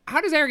 how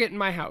does air get in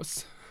my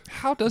house?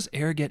 how does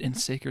air get in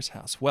Saker's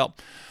house? Well,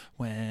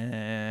 when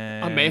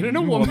a man and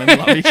a woman.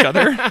 love each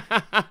other.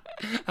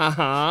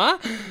 Uh-huh.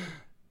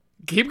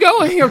 Keep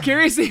going. I'm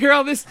curious to hear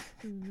how this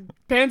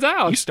pans You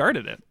out.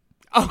 started it.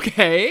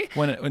 Okay.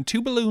 When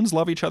two balloons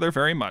love each other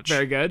very much,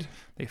 Very good.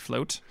 they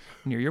float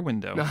near your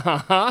window.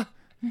 Uh-huh.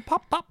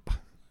 Pop, pop.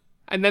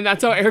 And then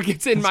that's how air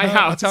gets in my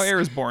house. That's how air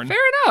is born. Fair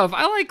enough.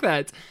 I like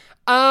that.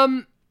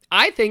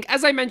 I think,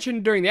 as I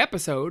mentioned during the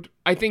episode,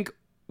 I think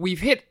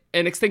we've hit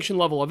an extinction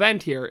level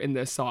event here in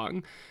this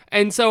song.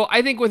 And so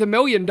I think with $1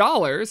 million,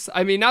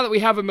 I mean, now that we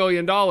have $1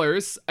 million,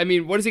 I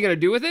mean, what is he going to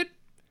do with it?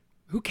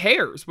 Who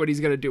cares what he's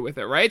going to do with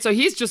it, right? So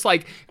he's just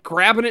like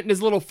grabbing it in his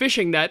little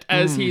fishing net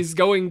as he's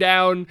going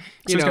down,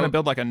 So he's gonna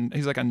build like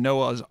a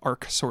Noah's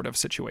Ark sort of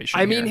situation.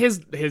 I mean, here.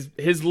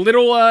 his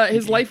little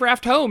his life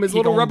raft home, his He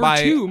little gonna rubber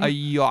buy tomb. a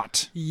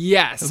yacht,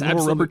 Yes, a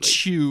little rubber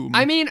absolutely. tomb.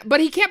 I mean,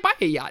 but he can't buy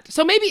a yacht.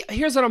 So maybe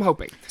here's what I'm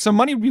hoping. So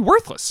money would be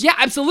worthless. Yeah,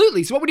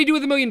 absolutely. So what would he do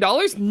with $1 million?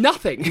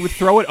 Nothing. He would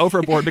throw it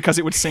overboard because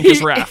it would sink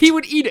his raft. He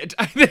would eat it,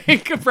 I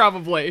think,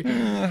 probably.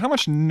 How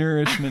much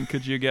nourishment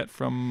could you get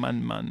from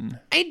Mun?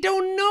 I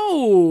don't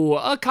know.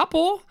 A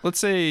couple. Let's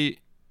say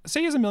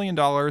he has $1 million,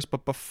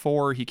 but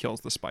before he kills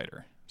the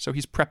spider. So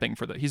he's prepping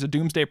for he's a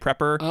doomsday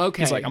prepper.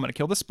 Okay. He's like, I'm gonna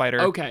kill the spider.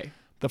 Okay.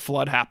 The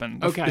flood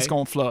happened. Okay. It's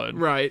gonna flood.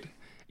 Right.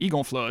 He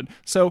gonna flood.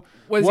 So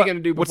What's he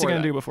gonna do What's he before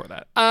gonna that? do before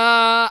that?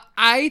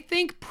 I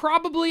think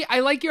probably,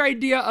 I like your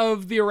idea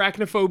of the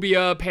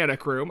arachnophobia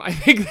panic room. I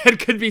think that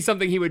could be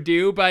something he would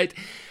do, but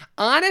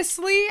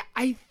honestly,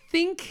 I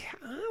think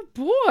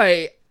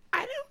boy,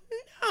 I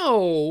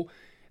don't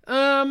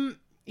know.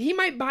 He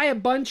might buy a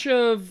bunch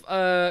of,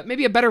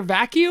 maybe a better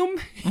vacuum.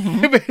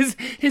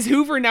 His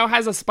Hoover now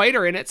has a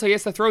spider in it, so he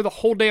has to throw the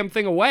whole damn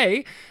thing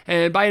away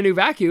and buy a new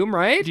vacuum,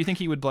 right? Do you think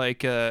he would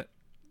like,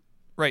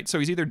 right, so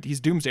he's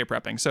doomsday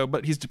prepping,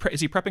 but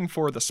is he prepping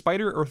for the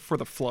spider or for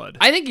the flood?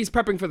 I think he's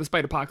prepping for the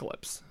spider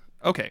apocalypse.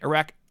 Okay,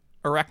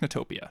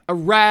 Arachnotopia.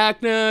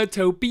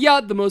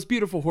 Arachnotopia, the most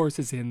beautiful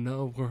horses in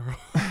the world.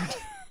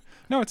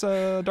 No, it's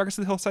Darkest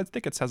of the Hillside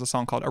Thickets has a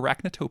song called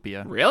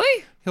Arachnotopia.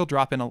 Really? He'll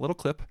drop in a little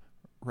clip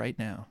right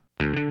now.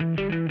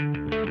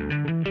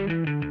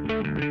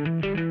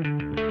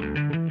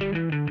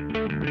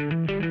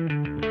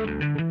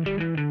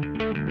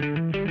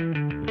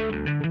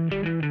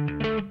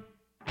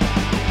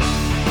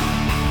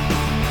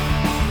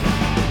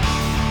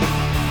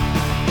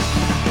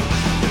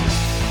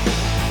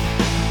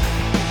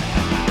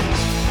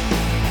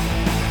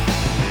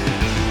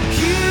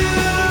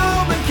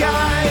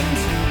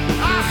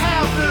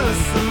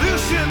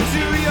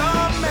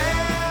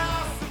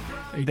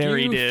 There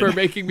he did. For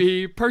making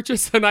me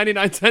purchase a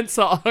 99-cent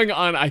song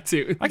on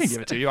iTunes. I can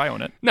give it to you. I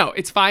own it. No,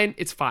 it's fine.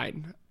 It's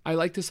fine. I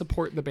like to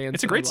support the band.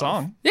 It's a great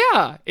song.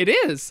 Yeah, it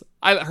is.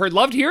 I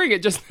loved hearing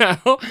it just now.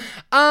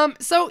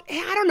 So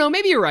I don't know.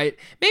 Maybe you're right.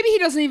 Maybe he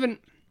doesn't even.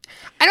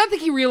 I don't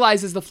think he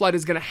realizes the flood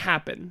is going to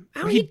happen.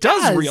 Oh, he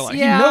does realize.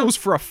 Yeah. He knows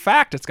for a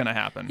fact it's going to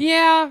happen.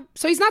 Yeah.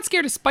 So he's not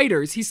scared of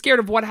spiders. He's scared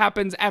of what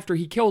happens after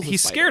he kills.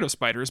 He's scared of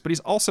spiders, but he's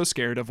also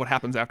scared of what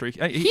happens after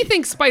he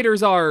thinks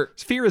spiders are.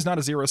 Fear is not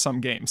a zero-sum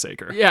game,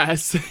 Saker.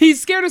 Yes,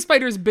 he's scared of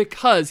spiders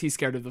because he's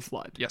scared of the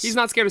flood. Yes. He's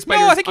not scared of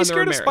spiders. No, I think he's on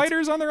their scared own of merits.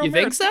 spiders on their own You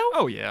merits. think so?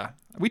 Oh yeah,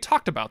 we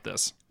talked about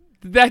this.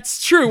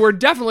 That's true. We're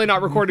definitely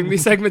not recording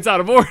these segments out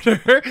of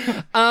order.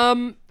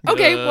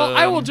 Okay, well,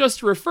 I will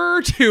just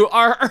refer to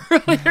our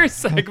earlier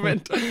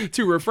segment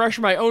to refresh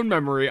my own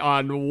memory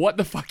on what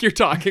the fuck you're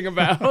talking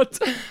about.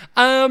 Yeah,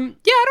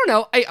 I don't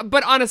know.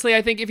 But honestly,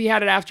 I think if he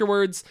had it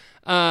afterwards,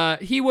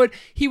 he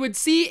would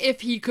see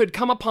if he could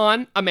come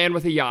upon a man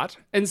with a yacht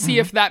and see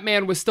if that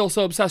man was still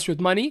so obsessed with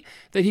money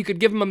that he could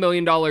give him $1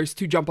 million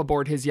to jump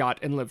aboard his yacht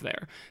and live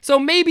there. So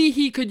maybe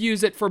he could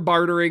use it for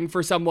bartering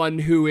for someone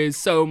who is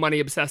so money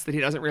obsessed that he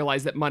doesn't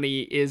realize that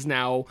money is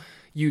now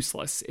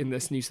useless in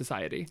this new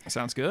society.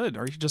 Sounds good.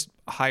 Or you could just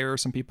hire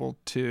some people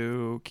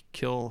to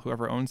kill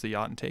whoever owns the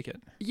yacht and take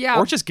it. Yeah.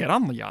 Or just get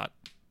on the yacht.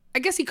 I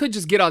guess he could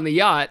just get on the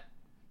yacht.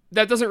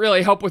 That doesn't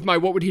really help with my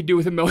what would he do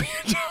with $1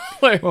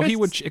 million. Well, he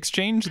would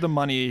exchange the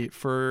money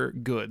for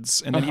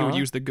goods, and then he would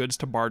use the goods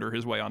to barter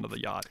his way onto the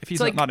yacht. If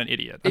he's like, not an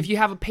idiot. If you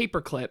have a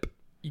paperclip,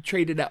 you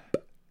trade it up.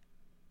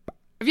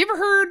 Have you ever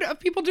heard of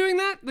people doing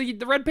that?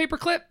 The red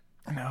paperclip?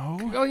 No.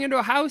 Going into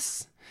a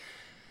house?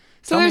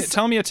 So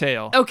tell me a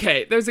tale.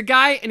 Okay, there's a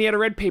guy and he had a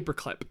red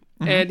paperclip.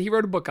 And he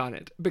wrote a book on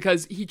it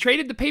because he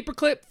traded the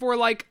paperclip for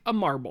like a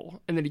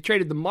marble. And then he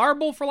traded the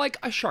marble for like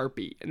a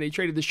Sharpie. And then he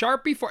traded the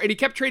Sharpie and he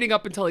kept trading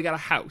up until he got a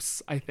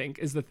house, I think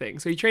is the thing.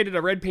 So he traded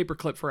a red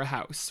paperclip for a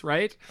house,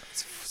 right?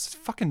 It's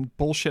fucking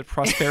bullshit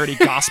prosperity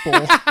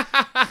gospel.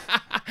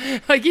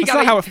 Like That's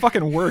not how it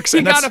fucking works.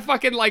 He got a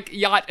fucking like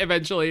yacht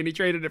eventually and he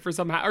traded it for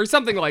or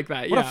something like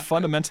that. What a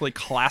fundamentally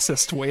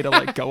classist way to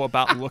like go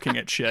about looking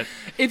at shit.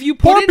 If you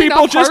poor put in people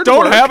enough just hard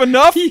don't work, have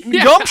enough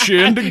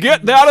gumption to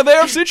get out of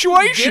their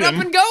situation. Get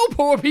up and go,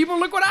 poor people.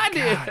 Look what I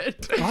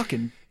did.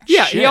 Fucking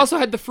yeah, shit. he also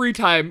had the free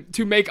time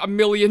to make 1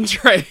 million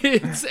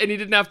trades and he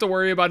didn't have to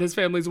worry about his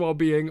family's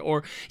well-being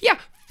or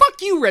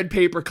fuck you, red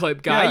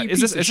paperclip guy. Yeah, you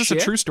is piece this of a shit.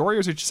 true story or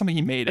is it just something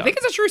he made up? I think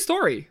it's a true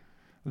story.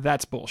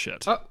 That's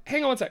bullshit. Oh,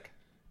 hang on one sec.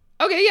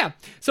 Okay, yeah.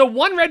 So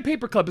One Red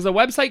Paperclip is a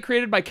website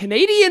created by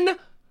Canadian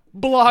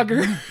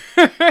blogger,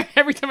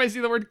 every time I see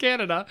the word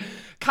Canada,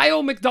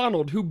 Kyle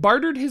McDonald, who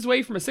bartered his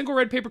way from a single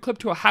red paperclip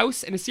to a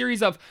house in a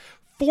series of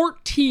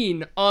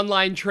 14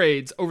 online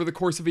trades over the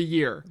course of a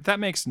year. That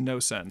makes no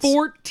sense.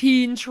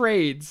 14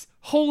 trades.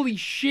 Holy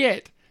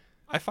shit.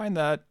 I find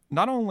that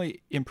not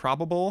only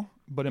improbable,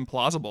 but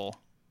implausible.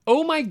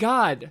 Oh my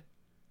god.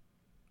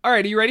 All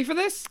right, are you ready for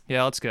this?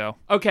 Yeah, let's go.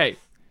 Okay.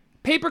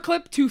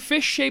 Paperclip to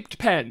fish-shaped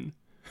pen.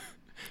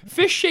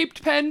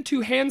 Fish-shaped pen to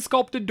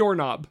hand-sculpted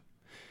doorknob.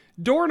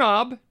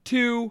 Doorknob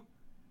to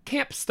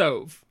camp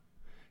stove.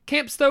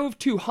 Camp stove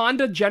to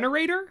Honda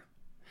generator.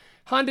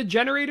 Honda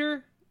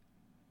generator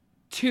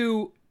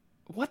to...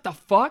 What the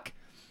fuck?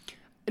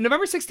 On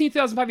November 16,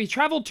 2005, he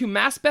traveled to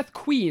Masbeth,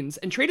 Queens,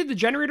 and traded the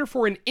generator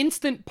for an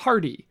instant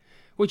party,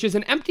 which is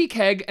an empty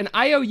keg, an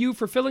IOU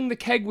for filling the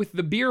keg with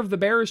the beer of the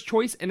bearer's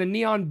choice, and a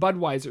neon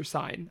Budweiser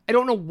sign. I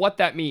don't know what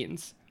that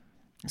means.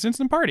 It's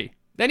instant party.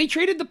 Then he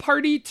traded the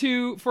party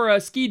for a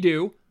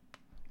Ski-Doo.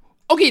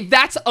 Okay,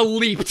 that's a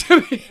leap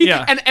to me.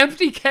 Yeah. An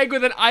empty keg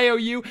with an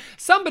IOU.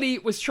 Somebody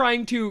was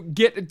trying to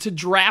get to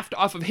draft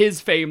off of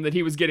his fame that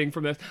he was getting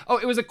from this. Oh,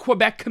 it was a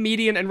Quebec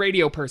comedian and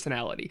radio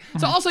personality.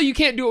 So also you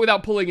can't do it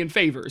without pulling in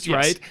favors,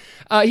 Yes.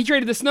 right? He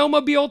traded the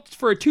snowmobile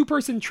for a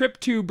 2-person trip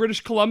to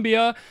British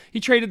Columbia. He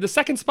traded the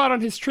second spot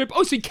on his trip.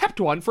 Oh, so he kept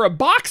one for a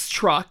box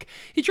truck.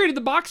 He traded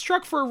the box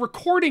truck for a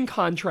recording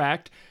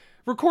contract.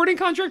 Recording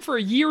contract for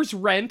a year's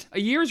rent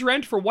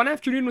for One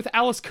Afternoon with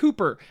Alice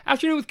Cooper.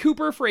 Afternoon with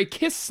Cooper for a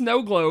Kiss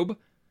Snow Globe.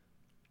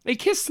 A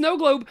Kiss Snow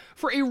Globe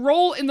for a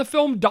role in the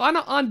film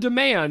Donna on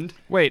Demand.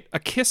 Wait, a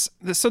kiss?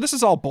 So this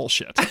is all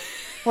bullshit.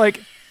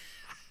 Like,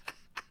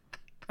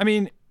 I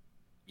mean,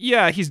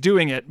 yeah, he's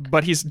doing it,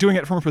 but he's doing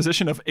it from a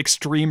position of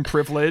extreme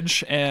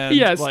privilege. And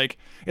like,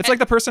 it's like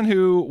the person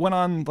who went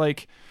on,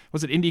 like,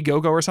 was it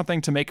Indiegogo or something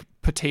to make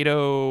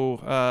potato...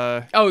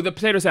 the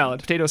potato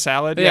salad. Potato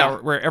salad, yeah.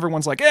 Where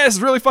everyone's like, this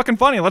is really fucking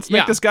funny. Let's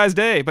make this guy's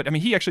day. But, I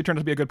mean, he actually turned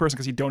out to be a good person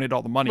because he donated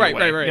all the money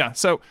away. Right. Yeah,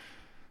 so...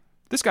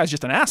 This guy's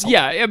just an asshole.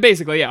 Yeah,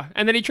 basically, yeah.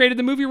 And then he traded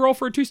the movie role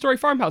for a 2-story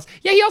farmhouse.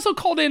 Yeah, he also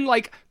called in,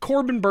 like,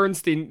 Corbin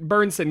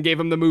Bernsen gave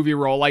him the movie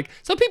role. Like,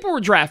 so people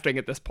were drafting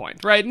at this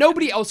point, right?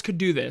 Nobody else could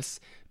do this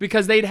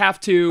because they'd have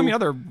to... I mean,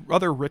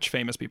 other rich,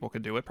 famous people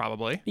could do it,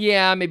 probably.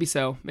 Yeah, maybe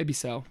so.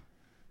 All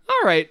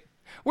right.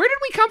 Where did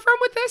we come from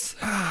with this?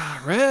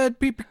 Red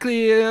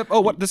paperclip. Oh,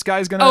 what? This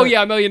guy's gonna... Oh,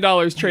 yeah, $1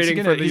 million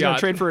trading for the He's yacht. gonna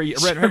trade for a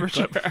red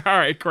paperclip. All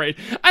right, great.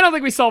 I don't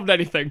think we solved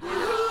anything.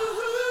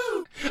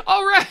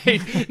 All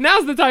right,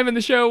 now's the time in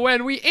the show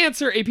when we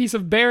answer a piece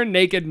of bare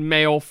naked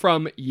mail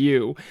from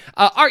you.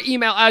 Our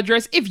email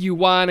address, if you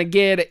want to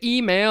get an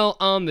email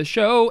on the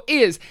show,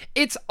 is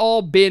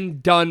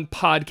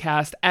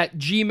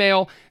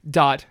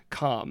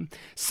itsallbeendonepodcast@gmail.com.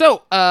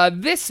 So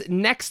this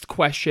next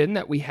question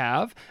that we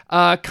have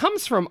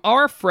comes from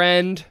our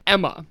friend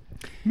Emma.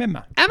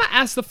 Emma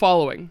asked the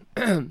following.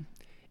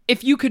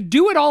 If you could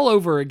do it all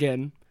over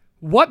again,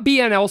 what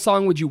BNL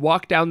song would you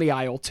walk down the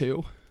aisle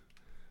to?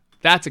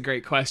 That's a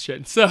great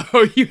question. So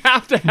you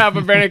have to have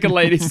a Bare Naked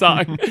Lady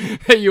song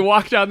that you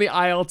walk down the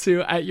aisle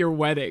to at your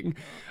wedding.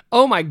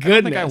 Oh my goodness.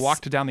 I don't think I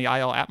walked down the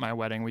aisle at my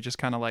wedding. We just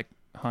kind of like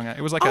hung out.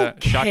 It was like a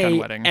shotgun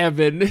wedding.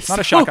 Evan. Not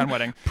a shotgun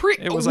wedding.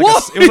 It was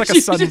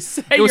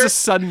a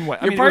sudden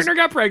wedding. Your partner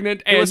got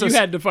pregnant and you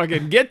had to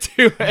fucking get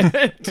to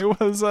it.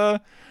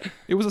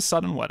 It was a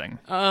sudden wedding.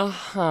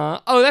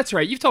 Uh-huh. Oh, that's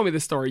right. You've told me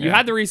this story. You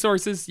had the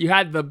resources, you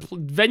had the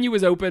venue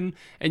was open,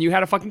 and you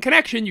had a fucking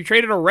connection. You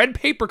traded a red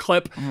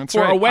paperclip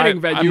for a wedding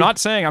venue. I'm not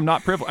saying I'm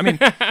not privileged. I mean,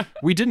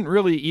 we didn't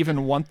really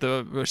even want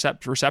the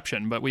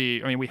reception, but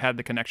we had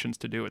the connections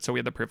to do it, so we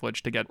had the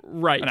privilege to get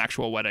an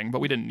actual wedding,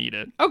 but we didn't need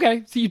it.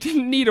 Okay, so you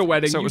didn't need a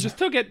wedding. So you just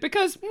took it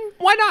because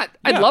why not?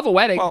 I'd love a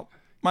wedding. Well,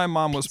 my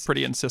mom was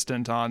pretty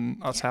insistent on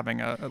us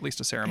having at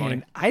least a ceremony.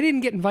 And I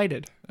didn't get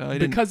invited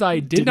because I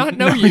did not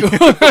know you,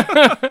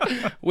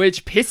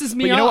 which pisses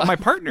me off. You know what? My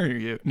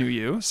partner knew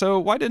you, so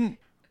why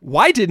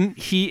didn't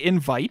he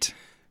invite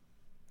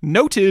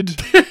noted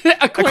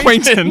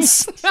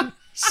acquaintance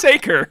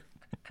Saker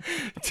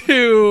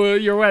to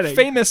your wedding?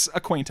 Famous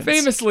acquaintance.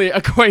 Famously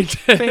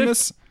acquainted.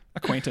 Famous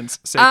acquaintance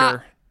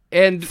Saker.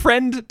 And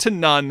friend to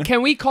none.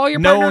 Can we call your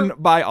partner? Known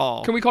by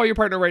all. Can we call your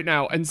partner right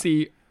now and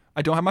see?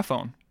 I don't have my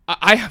phone.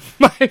 I have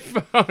my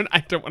phone.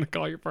 I don't want to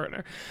call your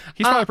partner.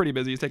 He's probably pretty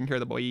busy. He's taking care of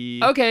the boy.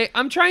 Okay,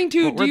 I'm trying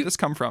to. Where did this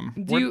come from?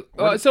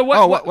 What song I'm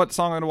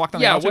gonna walk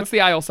down the aisle to? What's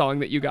the aisle song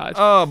that you got?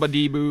 Oh,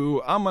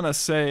 Badiboo. I'm gonna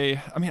say.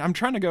 I mean, I'm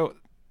trying to go.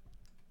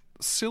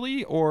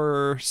 Silly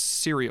or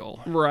cereal?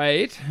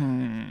 Right.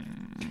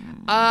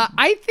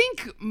 I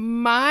think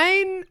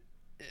mine.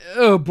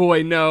 Oh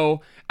boy, no.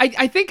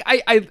 I think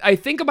I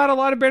think about a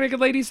lot of Bare Naked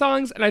Lady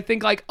songs, and I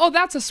think like, oh,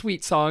 that's a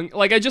sweet song.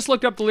 Like I just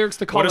looked up the lyrics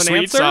to Call and Answer.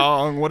 What a sweet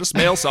song! What a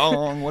smale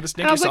song! What a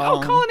stinky song! And I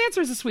was like, oh, Call and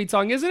Answer is a sweet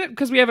song, isn't it?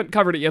 Because we haven't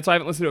covered it yet, so I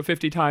haven't listened to it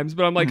 50 times.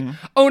 But I'm like,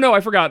 oh no,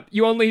 I forgot.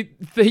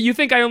 You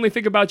think I only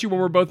think about you when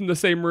we're both in the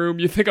same room.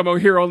 You think I'm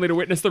here only to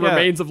witness the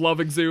remains of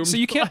love exhumed. So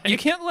you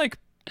can't like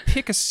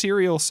pick a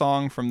cereal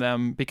song from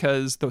them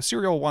because those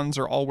cereal ones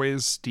are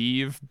always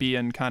Steve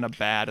being kind of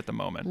bad at the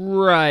moment.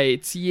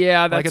 Right.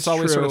 Yeah, that's like it's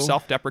always true. sort of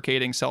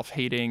self-deprecating,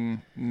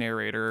 self-hating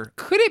narrator.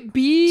 Could it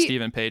be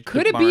Stephen Page?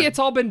 Could it be It's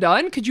All Been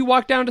Done? Could you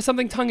walk down to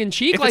something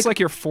tongue-in-cheek? If it's like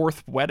your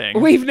fourth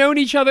wedding. We've known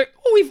each other.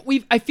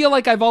 I feel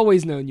like I've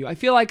always known you. I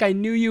feel like I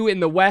knew you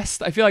in the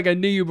West. I feel like I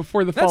knew you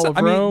before the fall of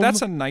Rome. I mean,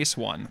 that's a nice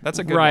one. That's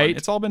a good one.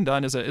 It's All Been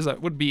Done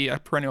would be a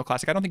perennial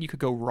classic. I don't think you could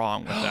go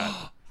wrong with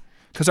that.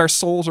 Because our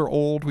souls are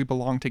old, we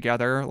belong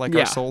together. Like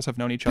our souls have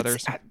known each other.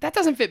 That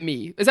doesn't fit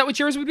me. Is that what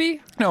yours would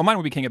be? No, mine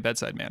would be King of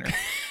Bedside Manor.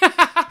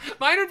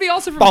 Mine would be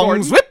also from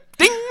Bongs whip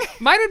ding.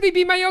 Mine would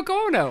be My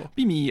Yoko Ono.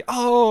 Be me.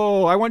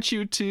 Oh, I want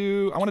to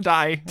die. I want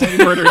to be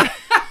murdered.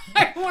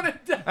 I want to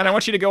die. And I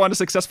want you to go on a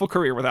successful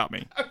career without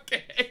me.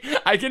 Okay,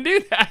 I can do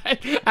that.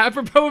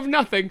 Apropos of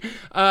nothing,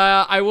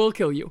 I will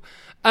kill you.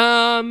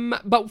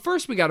 But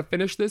first we got to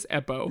finish this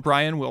epo.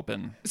 Brian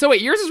Wilpin. So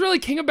wait, yours is really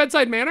King of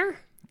Bedside Manor?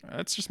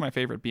 That's just my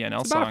favorite BNL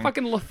song. It's song. about a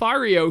fucking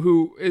Lothario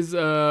who is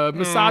a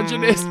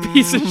misogynist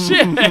piece of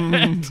shit.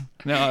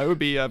 No, it would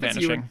be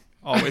Vanishing.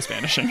 Always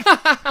Vanishing.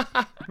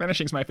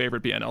 Vanishing's my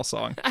favorite BNL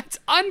song. That's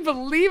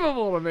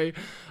unbelievable to me.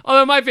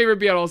 Although my favorite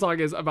BNL song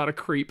is about a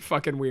creep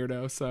fucking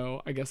weirdo,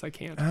 so I guess I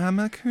can't. I'm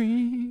a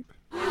creep.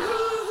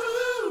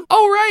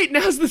 All right,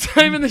 now's the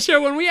time in the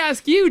show when we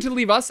ask you to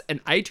leave us an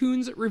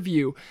iTunes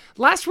review.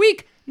 Last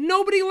week,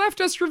 nobody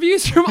left us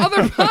reviews from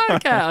other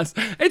podcasts.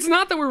 It's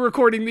not that we're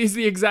recording these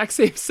the exact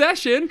same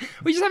session.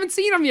 We just haven't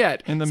seen them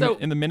yet. In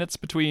the minutes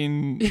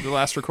between the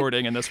last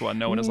recording and this one,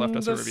 no one has left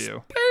us a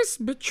review. Space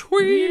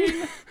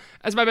between.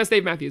 That's my best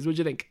Dave Matthews. What'd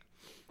you think?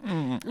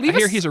 I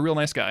hear he's a real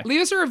nice guy. Leave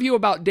us a review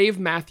about Dave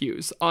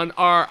Matthews on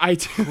our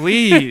iTunes.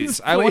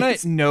 Please. I want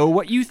to know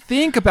what you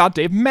think about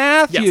Dave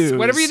Matthews. Yes,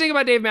 whatever you think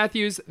about Dave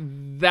Matthews,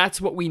 that's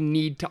what we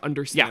need to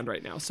understand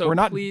right now. So we're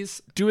not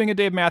please doing a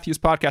Dave Matthews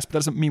podcast, but that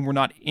doesn't mean we're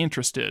not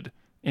interested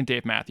in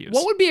Dave Matthews.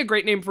 What would be a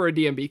great name for a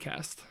DMB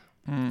cast?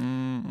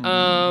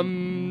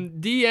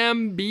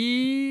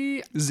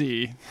 DMB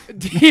Z.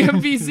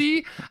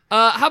 DMVZ.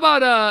 How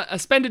about a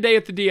spend a day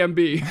at the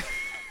DMB?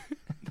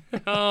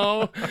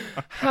 Oh,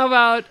 how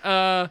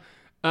about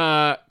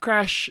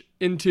crash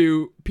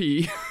into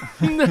P?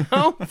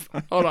 No,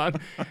 hold on.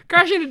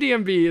 Crash into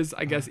DMB is,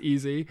 I guess,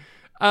 easy.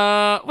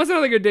 What's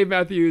another good Dave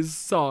Matthews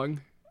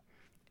song?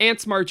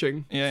 Ants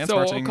Marching. Yeah, Ants so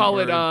Marching. We'll call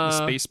it the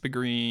Space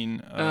Between.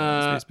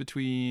 Space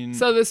Between.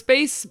 So the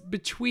space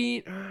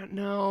between.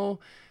 No,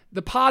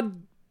 the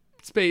pod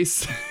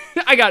space.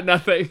 I got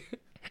nothing.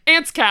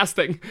 Ants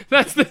Casting.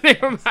 That's the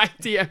name of my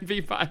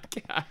DMV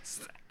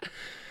podcast.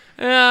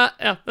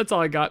 Yeah, that's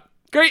all I got.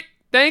 Great,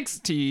 thanks.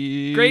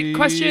 Great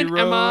question,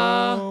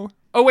 Emma.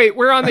 Oh wait,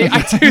 we're on the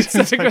iTunes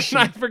segment.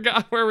 I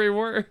forgot where we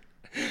were.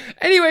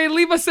 Anyway,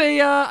 leave us a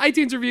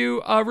iTunes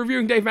review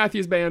reviewing Dave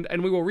Matthews Band,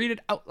 and we will read it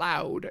out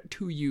loud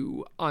to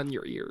you on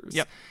your ears.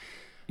 Yep.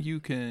 You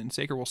can,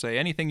 Saker will say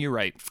anything you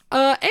write.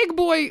 Egg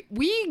Boy,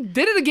 we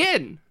did it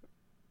again.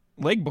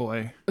 Leg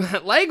Boy.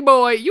 Leg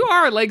Boy, you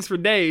are legs for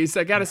days,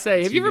 I gotta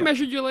say. Have you ever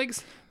measured your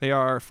legs? They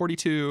are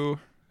 42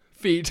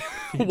 feet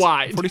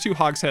wide. 42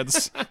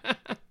 hogsheads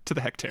to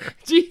the hectare.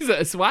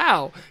 Jesus,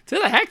 wow. To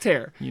the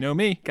hectare. You know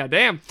me.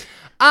 Goddamn.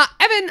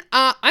 Evan,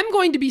 I'm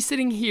going to be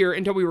sitting here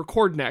until we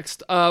record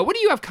next. What do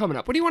you have coming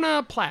up? What do you want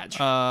to pledge?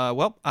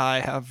 Well, I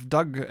have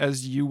dug,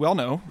 as you well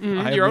know,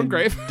 I your have own been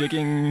grave.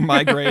 digging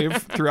my grave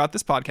throughout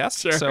this podcast.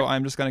 Sure. So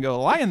I'm just going to go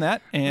lie in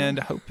that and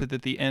hope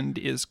that the end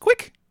is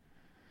quick.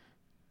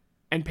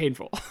 And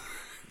painful.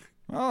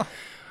 Oh,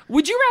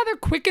 Would you rather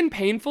quick and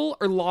painful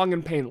or long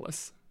and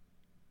painless?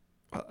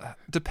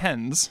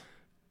 depends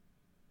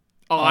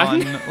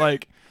On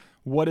like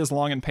what does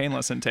long and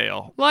painless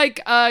entail.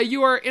 like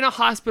you are in a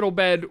hospital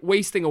bed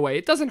wasting away.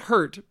 It doesn't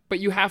hurt, but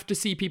you have to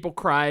see people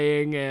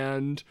crying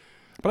and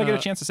But I get a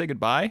chance to say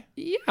goodbye.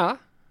 yeah,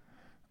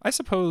 I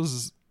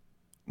suppose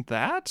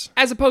that.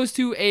 as opposed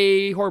to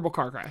a horrible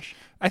car crash.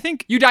 I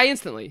think You die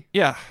instantly,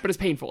 yeah. but it's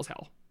painful as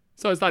hell.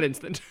 So it's not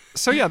instant.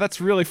 So yeah,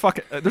 that's really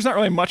fucking. There's not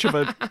really much of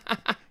a.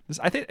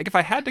 I think if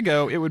I had to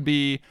go, it would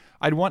be.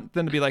 I'd want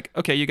them to be like,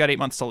 okay, you got 8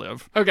 months to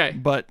live. Okay.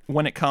 But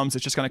when it comes,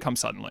 it's just going to come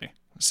suddenly.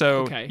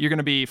 So Okay. you're going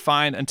to be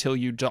fine until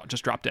you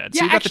just drop dead. Yeah,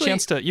 so you got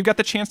actually- you got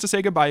the chance to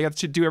say goodbye. You have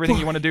to do everything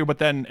you want to do, but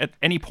then at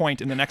any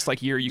point in the next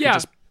year, you Yeah. can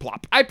just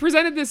plop. I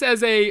presented this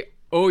as you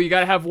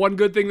got to have one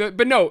good thing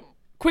but no.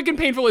 Quick and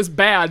painful is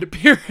bad,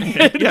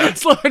 period. Yeah.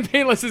 Slow and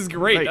painless is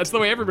great. Right. That's the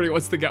way everybody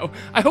wants to go.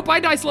 I hope I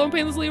die slow and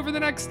painlessly over the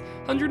next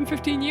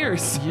 115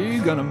 years.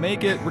 You're gonna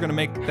make it. We're gonna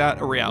make that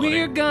a reality.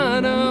 We're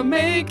gonna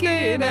make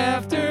it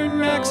after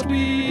next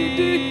week.